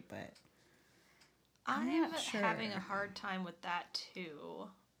movie, but I'm not sure. having a hard time with that too.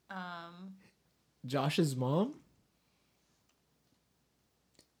 Josh's mom?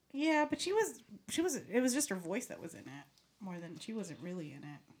 yeah, but it was just her voice that was in it more than she wasn't really in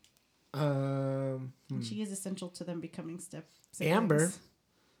it. And she is essential to them becoming siblings. Amber.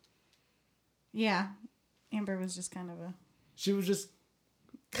 Yeah. Amber was just kind of a... She was just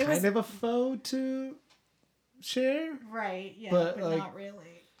It was- kind of a foe to Cher. Right, yeah, But, but like- not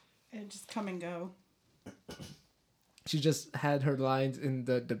really. And just come and go. She just had her lines in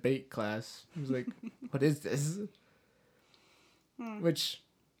the debate class. I was like, what is this? Which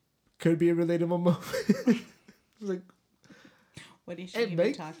could be a relatable moment. I was like, What is she it even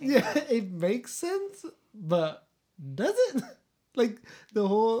makes talking yeah, about? it makes sense, but does it? Like the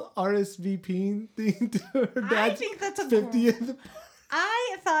whole RSVP thing to her I dad's think that's a 50th.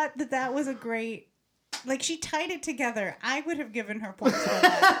 I thought that that was a great, like she tied it together. I would have given her points for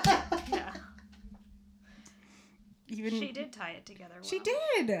that. Yeah. Even She did tie it together well. She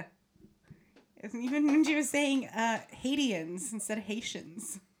did. Even when she was saying Haitians instead of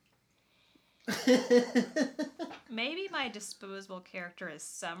Haitians. Maybe my disposable character is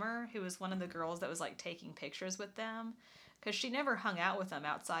Summer, who was one of the girls that was like taking pictures with them, because she never hung out with them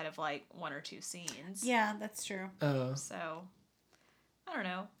outside of like one or two scenes. Yeah, that's true. So I don't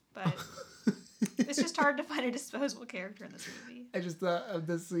know, but it's just hard to find a disposable character in this movie. I just thought of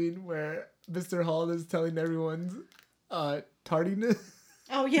the scene where Mr. Hall is telling everyone's tardiness.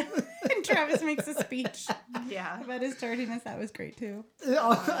 Oh yeah, and Travis makes a speech Yeah. about his tardiness. That was great too.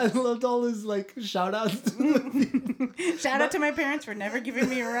 I loved all his like shout outs. Shout out to my parents for never giving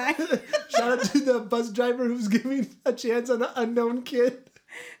me a ride. Shout out to the bus driver who's giving a chance on an unknown kid.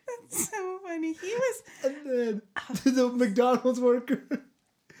 So funny. He was. And then to the McDonald's worker.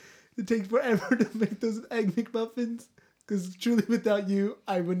 It takes forever to make those egg McMuffins. Because truly without you,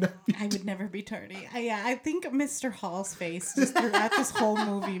 I would not be. I would never be tardy. I think Mr. Hall's face just throughout this whole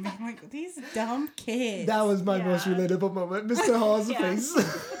movie, being like, these dumb kids. That was my Yeah. most relatable moment. Mr. Hall's Yeah. face.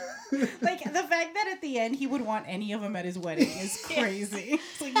 Like, the fact that at the end he would want any of them at his wedding is crazy.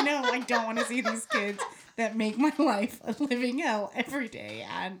 It's like, no, I don't want to see these kids that make my life a living hell every day.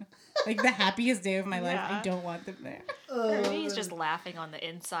 And, like, the happiest day of my life, I Yeah. don't want them there. Maybe he's just laughing on the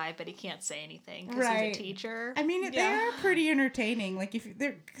inside, but he can't say anything because Right. he's a teacher. I mean, they are pretty entertaining. Like, if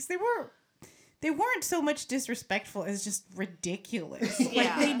they're, because they weren't so much disrespectful as just ridiculous. Like,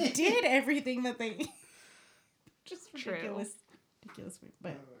 Yeah. they did everything that they, just True. ridiculous.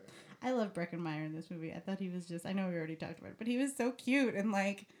 But I love Breckenmeyer in this movie. I thought he was just, I know we already talked about it, but he was so cute and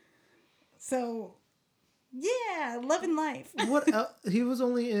like, so, yeah, loving life. What else? He was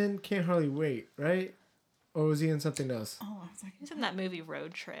only in Can't Hardly Wait, right? Or was he in something else? Oh, I was like, He's in that movie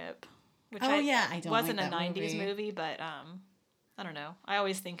Road Trip, which Oh, yeah, I don't wasn't like a that '90s movie. movie, but I don't know. I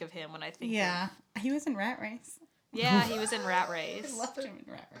always think of him when I think. yeah, he was in Rat Race. Yeah, he was in Rat I Race. loved him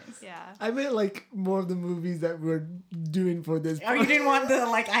in Rat Race. Yeah. I meant like more of the movies that we're doing for this. Oh, you didn't want the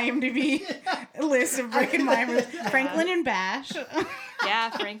like IMDb list of Breckenmeyer, Franklin and Bash. Yeah,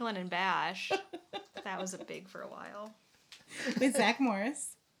 Franklin and Bash. That was a big for a while. With Zach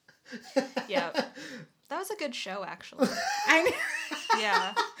Morris. Yep. That was a good show, actually. I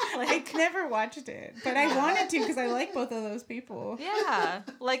Yeah. I never watched it, but I wanted to because I like both of those people. Yeah.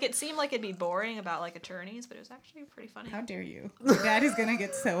 Like, it seemed like it'd be boring about, like, attorneys, but it was actually pretty funny. How dare you? My dad is gonna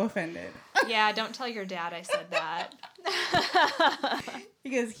get so offended Yeah, don't tell your dad I said that.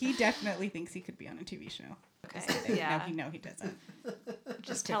 because he definitely thinks he could be on a TV show. Okay. Yeah. No, he doesn't.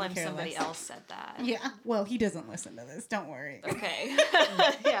 Just tell him couldn't care somebody less. else said that. Yeah. Well, he doesn't listen to this. Don't worry. Okay.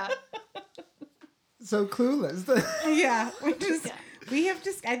 Yeah. So Clueless. Yeah. Yeah. We have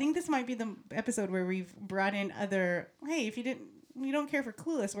just. I think this might be the episode where we've brought in other. Hey, if you don't care for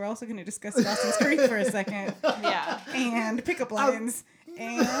Clueless, we're also going to discuss Dawson's Creek for a second. Yeah. And pickup lines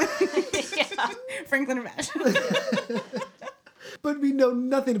and Yeah. Franklin and Bash. But we know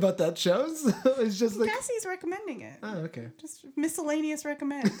nothing about that show, so it's just like. Cassie's recommending it. Oh, okay. Just miscellaneous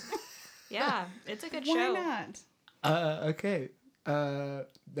recommend. Yeah. It's a good Why show. not? Okay.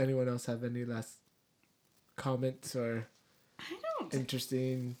 Anyone else have any last comments or I don't.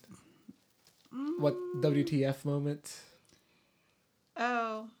 interesting what WTF moment?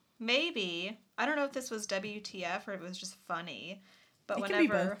 Oh, maybe. I don't know if this was WTF or it was just funny. But It can be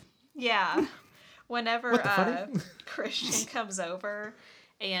whenever. both. Yeah. Whenever What the funny? Christian comes over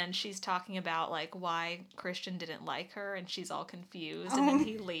and she's talking about like why Christian didn't like her and she's all confused and then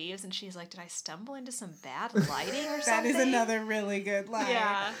he leaves and she's like, did I stumble into some bad lighting or That something? is another really good line.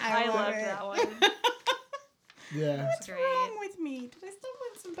 Yeah, I love loved it. that one. Yeah. What's Great. wrong with me? Did I stumble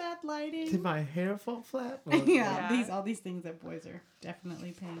in some bad lighting? Did my hair fall flat? Or- yeah, Yeah. all these things that boys are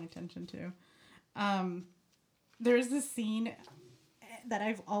definitely paying attention to. There's this scene that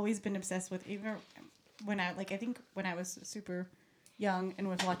I've always been obsessed with, even when I think when I was super young and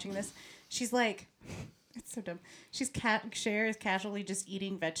was watching this. She's like, it's so dumb. Cher is casually just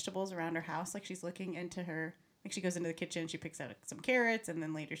eating vegetables around her house, like she's looking into her. Like she goes into the kitchen, she picks out some carrots, and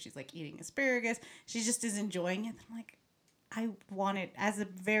then later she's like eating asparagus. She just is enjoying it. I'm like, I wanted, as a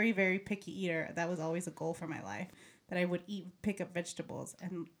very, very picky eater, that was always a goal for my life, that I would pick up vegetables,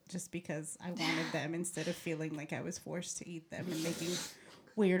 and just because I wanted them instead of feeling like I was forced to eat them and making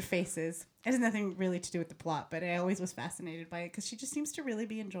weird faces. It has nothing really to do with the plot, but I always was fascinated by it because she just seems to really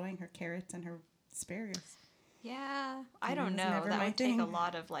be enjoying her carrots and her asparagus. Yeah, I don't was know. never That my would take a thing.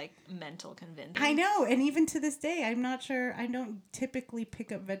 lot of like mental convincing. I know, and even to this day, I'm not sure. I don't typically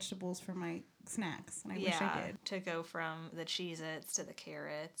pick up vegetables for my snacks, and I wish I did. To go from the Cheez-Its to the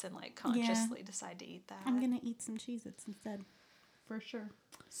carrots and like consciously decide to eat that. I'm gonna eat some Cheez-Its instead, for sure.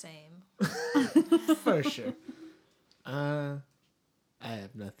 Same. For sure. I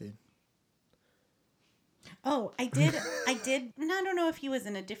have nothing. Oh, I did. And I don't know if he was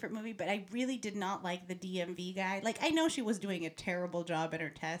in a different movie, but I really did not like the DMV guy. Like, I know she was doing a terrible job at her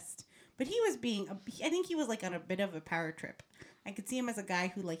test, but he was I think he was like on a bit of a power trip. I could see him as a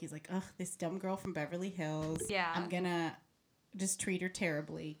guy who, like, he's like, ugh, this dumb girl from Beverly Hills. Yeah. I'm gonna just treat her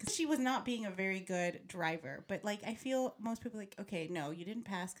terribly. Because she was not being a very good driver. But, like, I feel most people like, okay, no, you didn't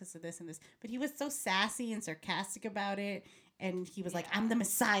pass because of this and this. But he was so sassy and sarcastic about it. And he was like, I'm the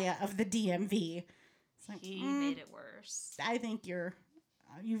messiah of the DMV. It's like, He made it worse. I think you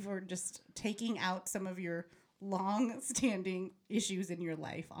were just taking out some of your long-standing issues in your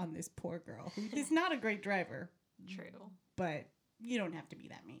life on this poor girl who is not a great driver. True. But you don't have to be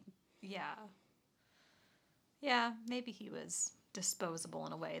that mean. Yeah. Yeah, maybe he was disposable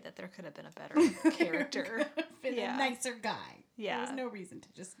in a way that there could have been a better character. Been Yeah. a nicer guy. Yeah. There was no reason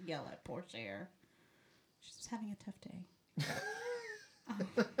to just yell at poor Cher. She's just having a tough day.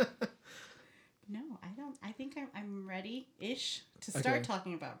 No, I don't. I think I'm ready-ish to start Okay.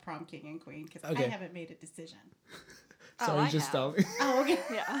 talking about Prom King and Queen because Okay. I haven't made a decision. So I you just have. tell me. Oh, okay.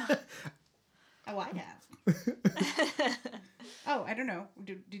 Yeah. Oh, I have. Oh, I don't know.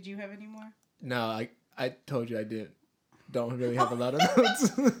 Did you have any more? No, I told you I didn't. Don't really have a lot of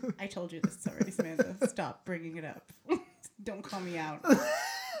notes. I told you this already, Samantha. Stop bringing it up. Don't call me out.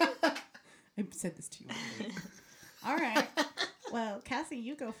 I said this to you already. All right. Well, Cassie,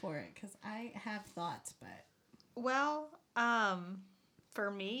 you go for it because I have thoughts, but Well, for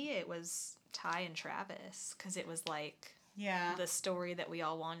me, it was Ty and Travis because it was like yeah, the story that we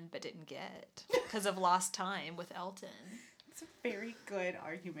all wanted but didn't get because of lost time with Elton. it's a very good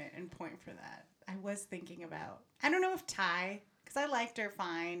argument and point for that. I was thinking about. I don't know if Ty, because I liked her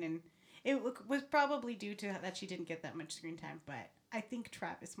fine, and it was probably due to that she didn't get that much screen time. But I think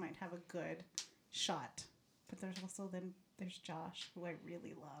Travis might have a good shot. But there's Josh, who I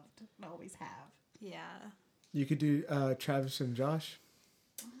really loved and always have. Yeah. You could do Travis and Josh.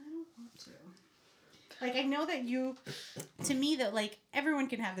 I don't want to. Like, I know that to me, that, like, everyone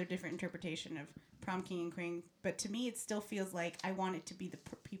can have their different interpretation of Prom King and Queen, but to me, it still feels like I want it to be the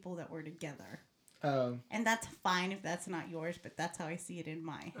people that were together. And that's fine if that's not yours, but that's how I see it in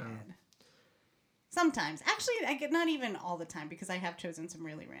my head. Sometimes. Actually, not even all the time, because I have chosen some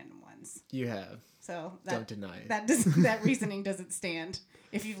really random ones. You have. So Don't deny it. That reasoning doesn't stand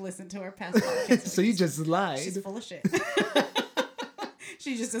if you've listened to our past podcasts. So you just lied. She's full of shit.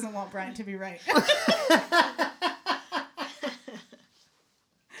 She just doesn't want Brian to be right.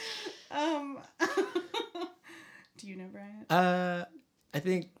 Do you know Brian? I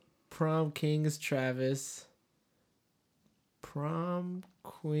think Prom King is Travis. Prom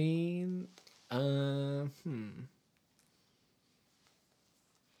Queen.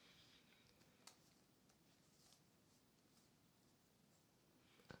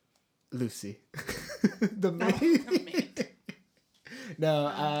 Lucy. The maid. No,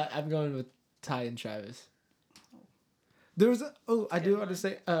 I'm going with Ty and Travis. There was I do want to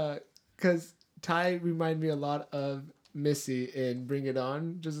say, because Ty reminded me a lot of Missy in Bring It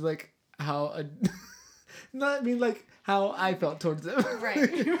On, just like how, like how I felt towards them.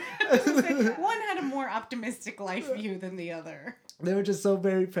 Right. One had a more optimistic life view than the other. They were just so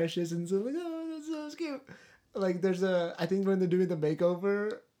very precious and so like, oh, that's so cute. Like I think when they're doing the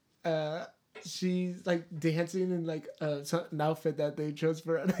makeover, she's like dancing in like an outfit that they chose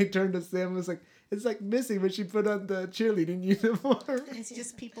for her, and I turned to Sam and was like, it's like Missy when she put on the cheerleading uniform. It's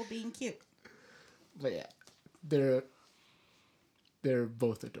just people being cute. But yeah, they're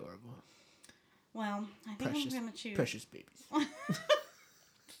both adorable. Well, I think Precious, I'm going to choose. precious babies.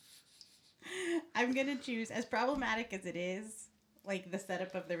 I'm going to choose, as problematic as it is, like the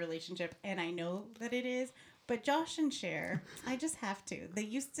setup of the relationship, and I know that it is, but Josh and Cher, I just have to. They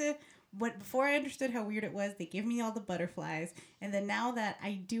used to, before I understood how weird it was, they give me all the butterflies, and then now that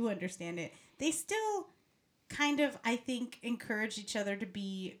I do understand it, they still kind of, I think, encourage each other to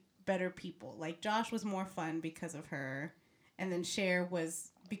be better people. Like, Josh was more fun because of her, and then Cher was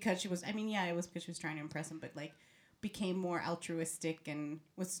because she was, it was because she was trying to impress him, but like, became more altruistic and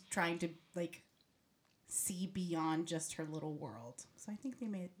was trying to like see beyond just her little world. So I think they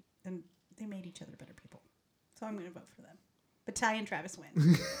made each other better people. So I'm going to vote for them. But Ty and Travis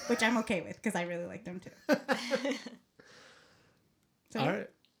win, which I'm okay with because I really like them too. So, All right.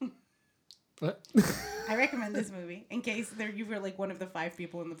 What? I recommend this movie in case you were like one of the 5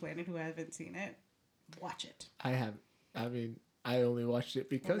 people on the planet who haven't seen it. Watch it. I have. I mean, I only watched it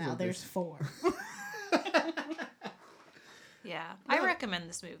because Well, now of there's this. 4. Yeah, I recommend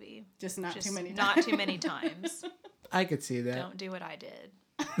this movie. Just not Just too many times. not too many times. I could see that. Don't do what I did.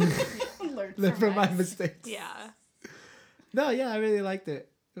 Learn From my us. mistakes. Yeah. No, yeah, I really liked it.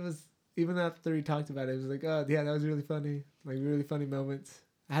 It was, even after we talked about it, it was like, oh, yeah, that was really funny. Like, really funny moments.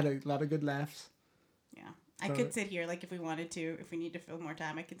 I had a lot of good laughs. Yeah. I could sit here, like, if we wanted to, if we need to fill more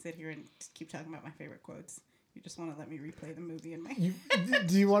time, I could sit here and just keep talking about my favorite quotes. You just want to let me replay the movie in my...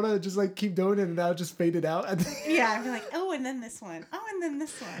 Do you want to just, like, keep doing it and now just fade it out? Yeah, I'd be like, oh, and then this one. Oh, and then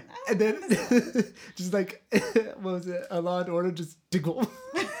this one. Oh, And then, this one. just like, what was it? A Law and Order, just tickle.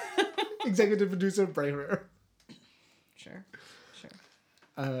 Executive producer, Braver. Sure.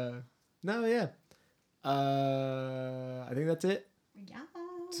 No, yeah. I think that's it. Yeah.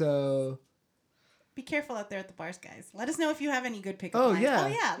 So, Be careful out there at the bars, guys. Let us know if you have any good pickup Oh, lines. yeah. Oh,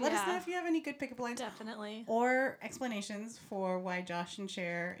 yeah. Let us Yeah. know if you have any good pickup lines. Definitely. Or explanations for why Josh and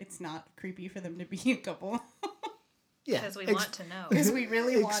Cher, it's not creepy for them to be a couple. yeah. Because we want to know. Because we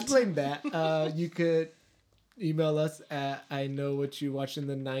really want to. Explain that. You could email us at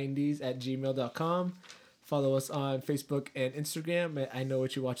iknowwhatyouvwatchinthe90s@gmail.com. Follow us on Facebook and Instagram at I Know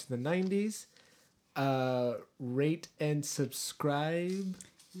What You Watch in the 90s. Rate and subscribe.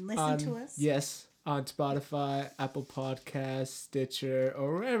 Listen to us. Yes, on Spotify, Apple Podcasts, Stitcher,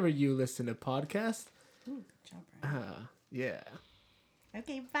 or wherever you listen to podcasts. Ooh, good job, Brian. Yeah.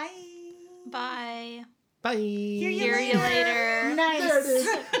 Okay, bye. Bye. Bye. Hear you later. Nice. There it is.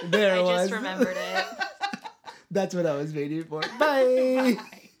 There it I was. just remembered it. That's what I was waiting for. Bye.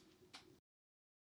 Bye.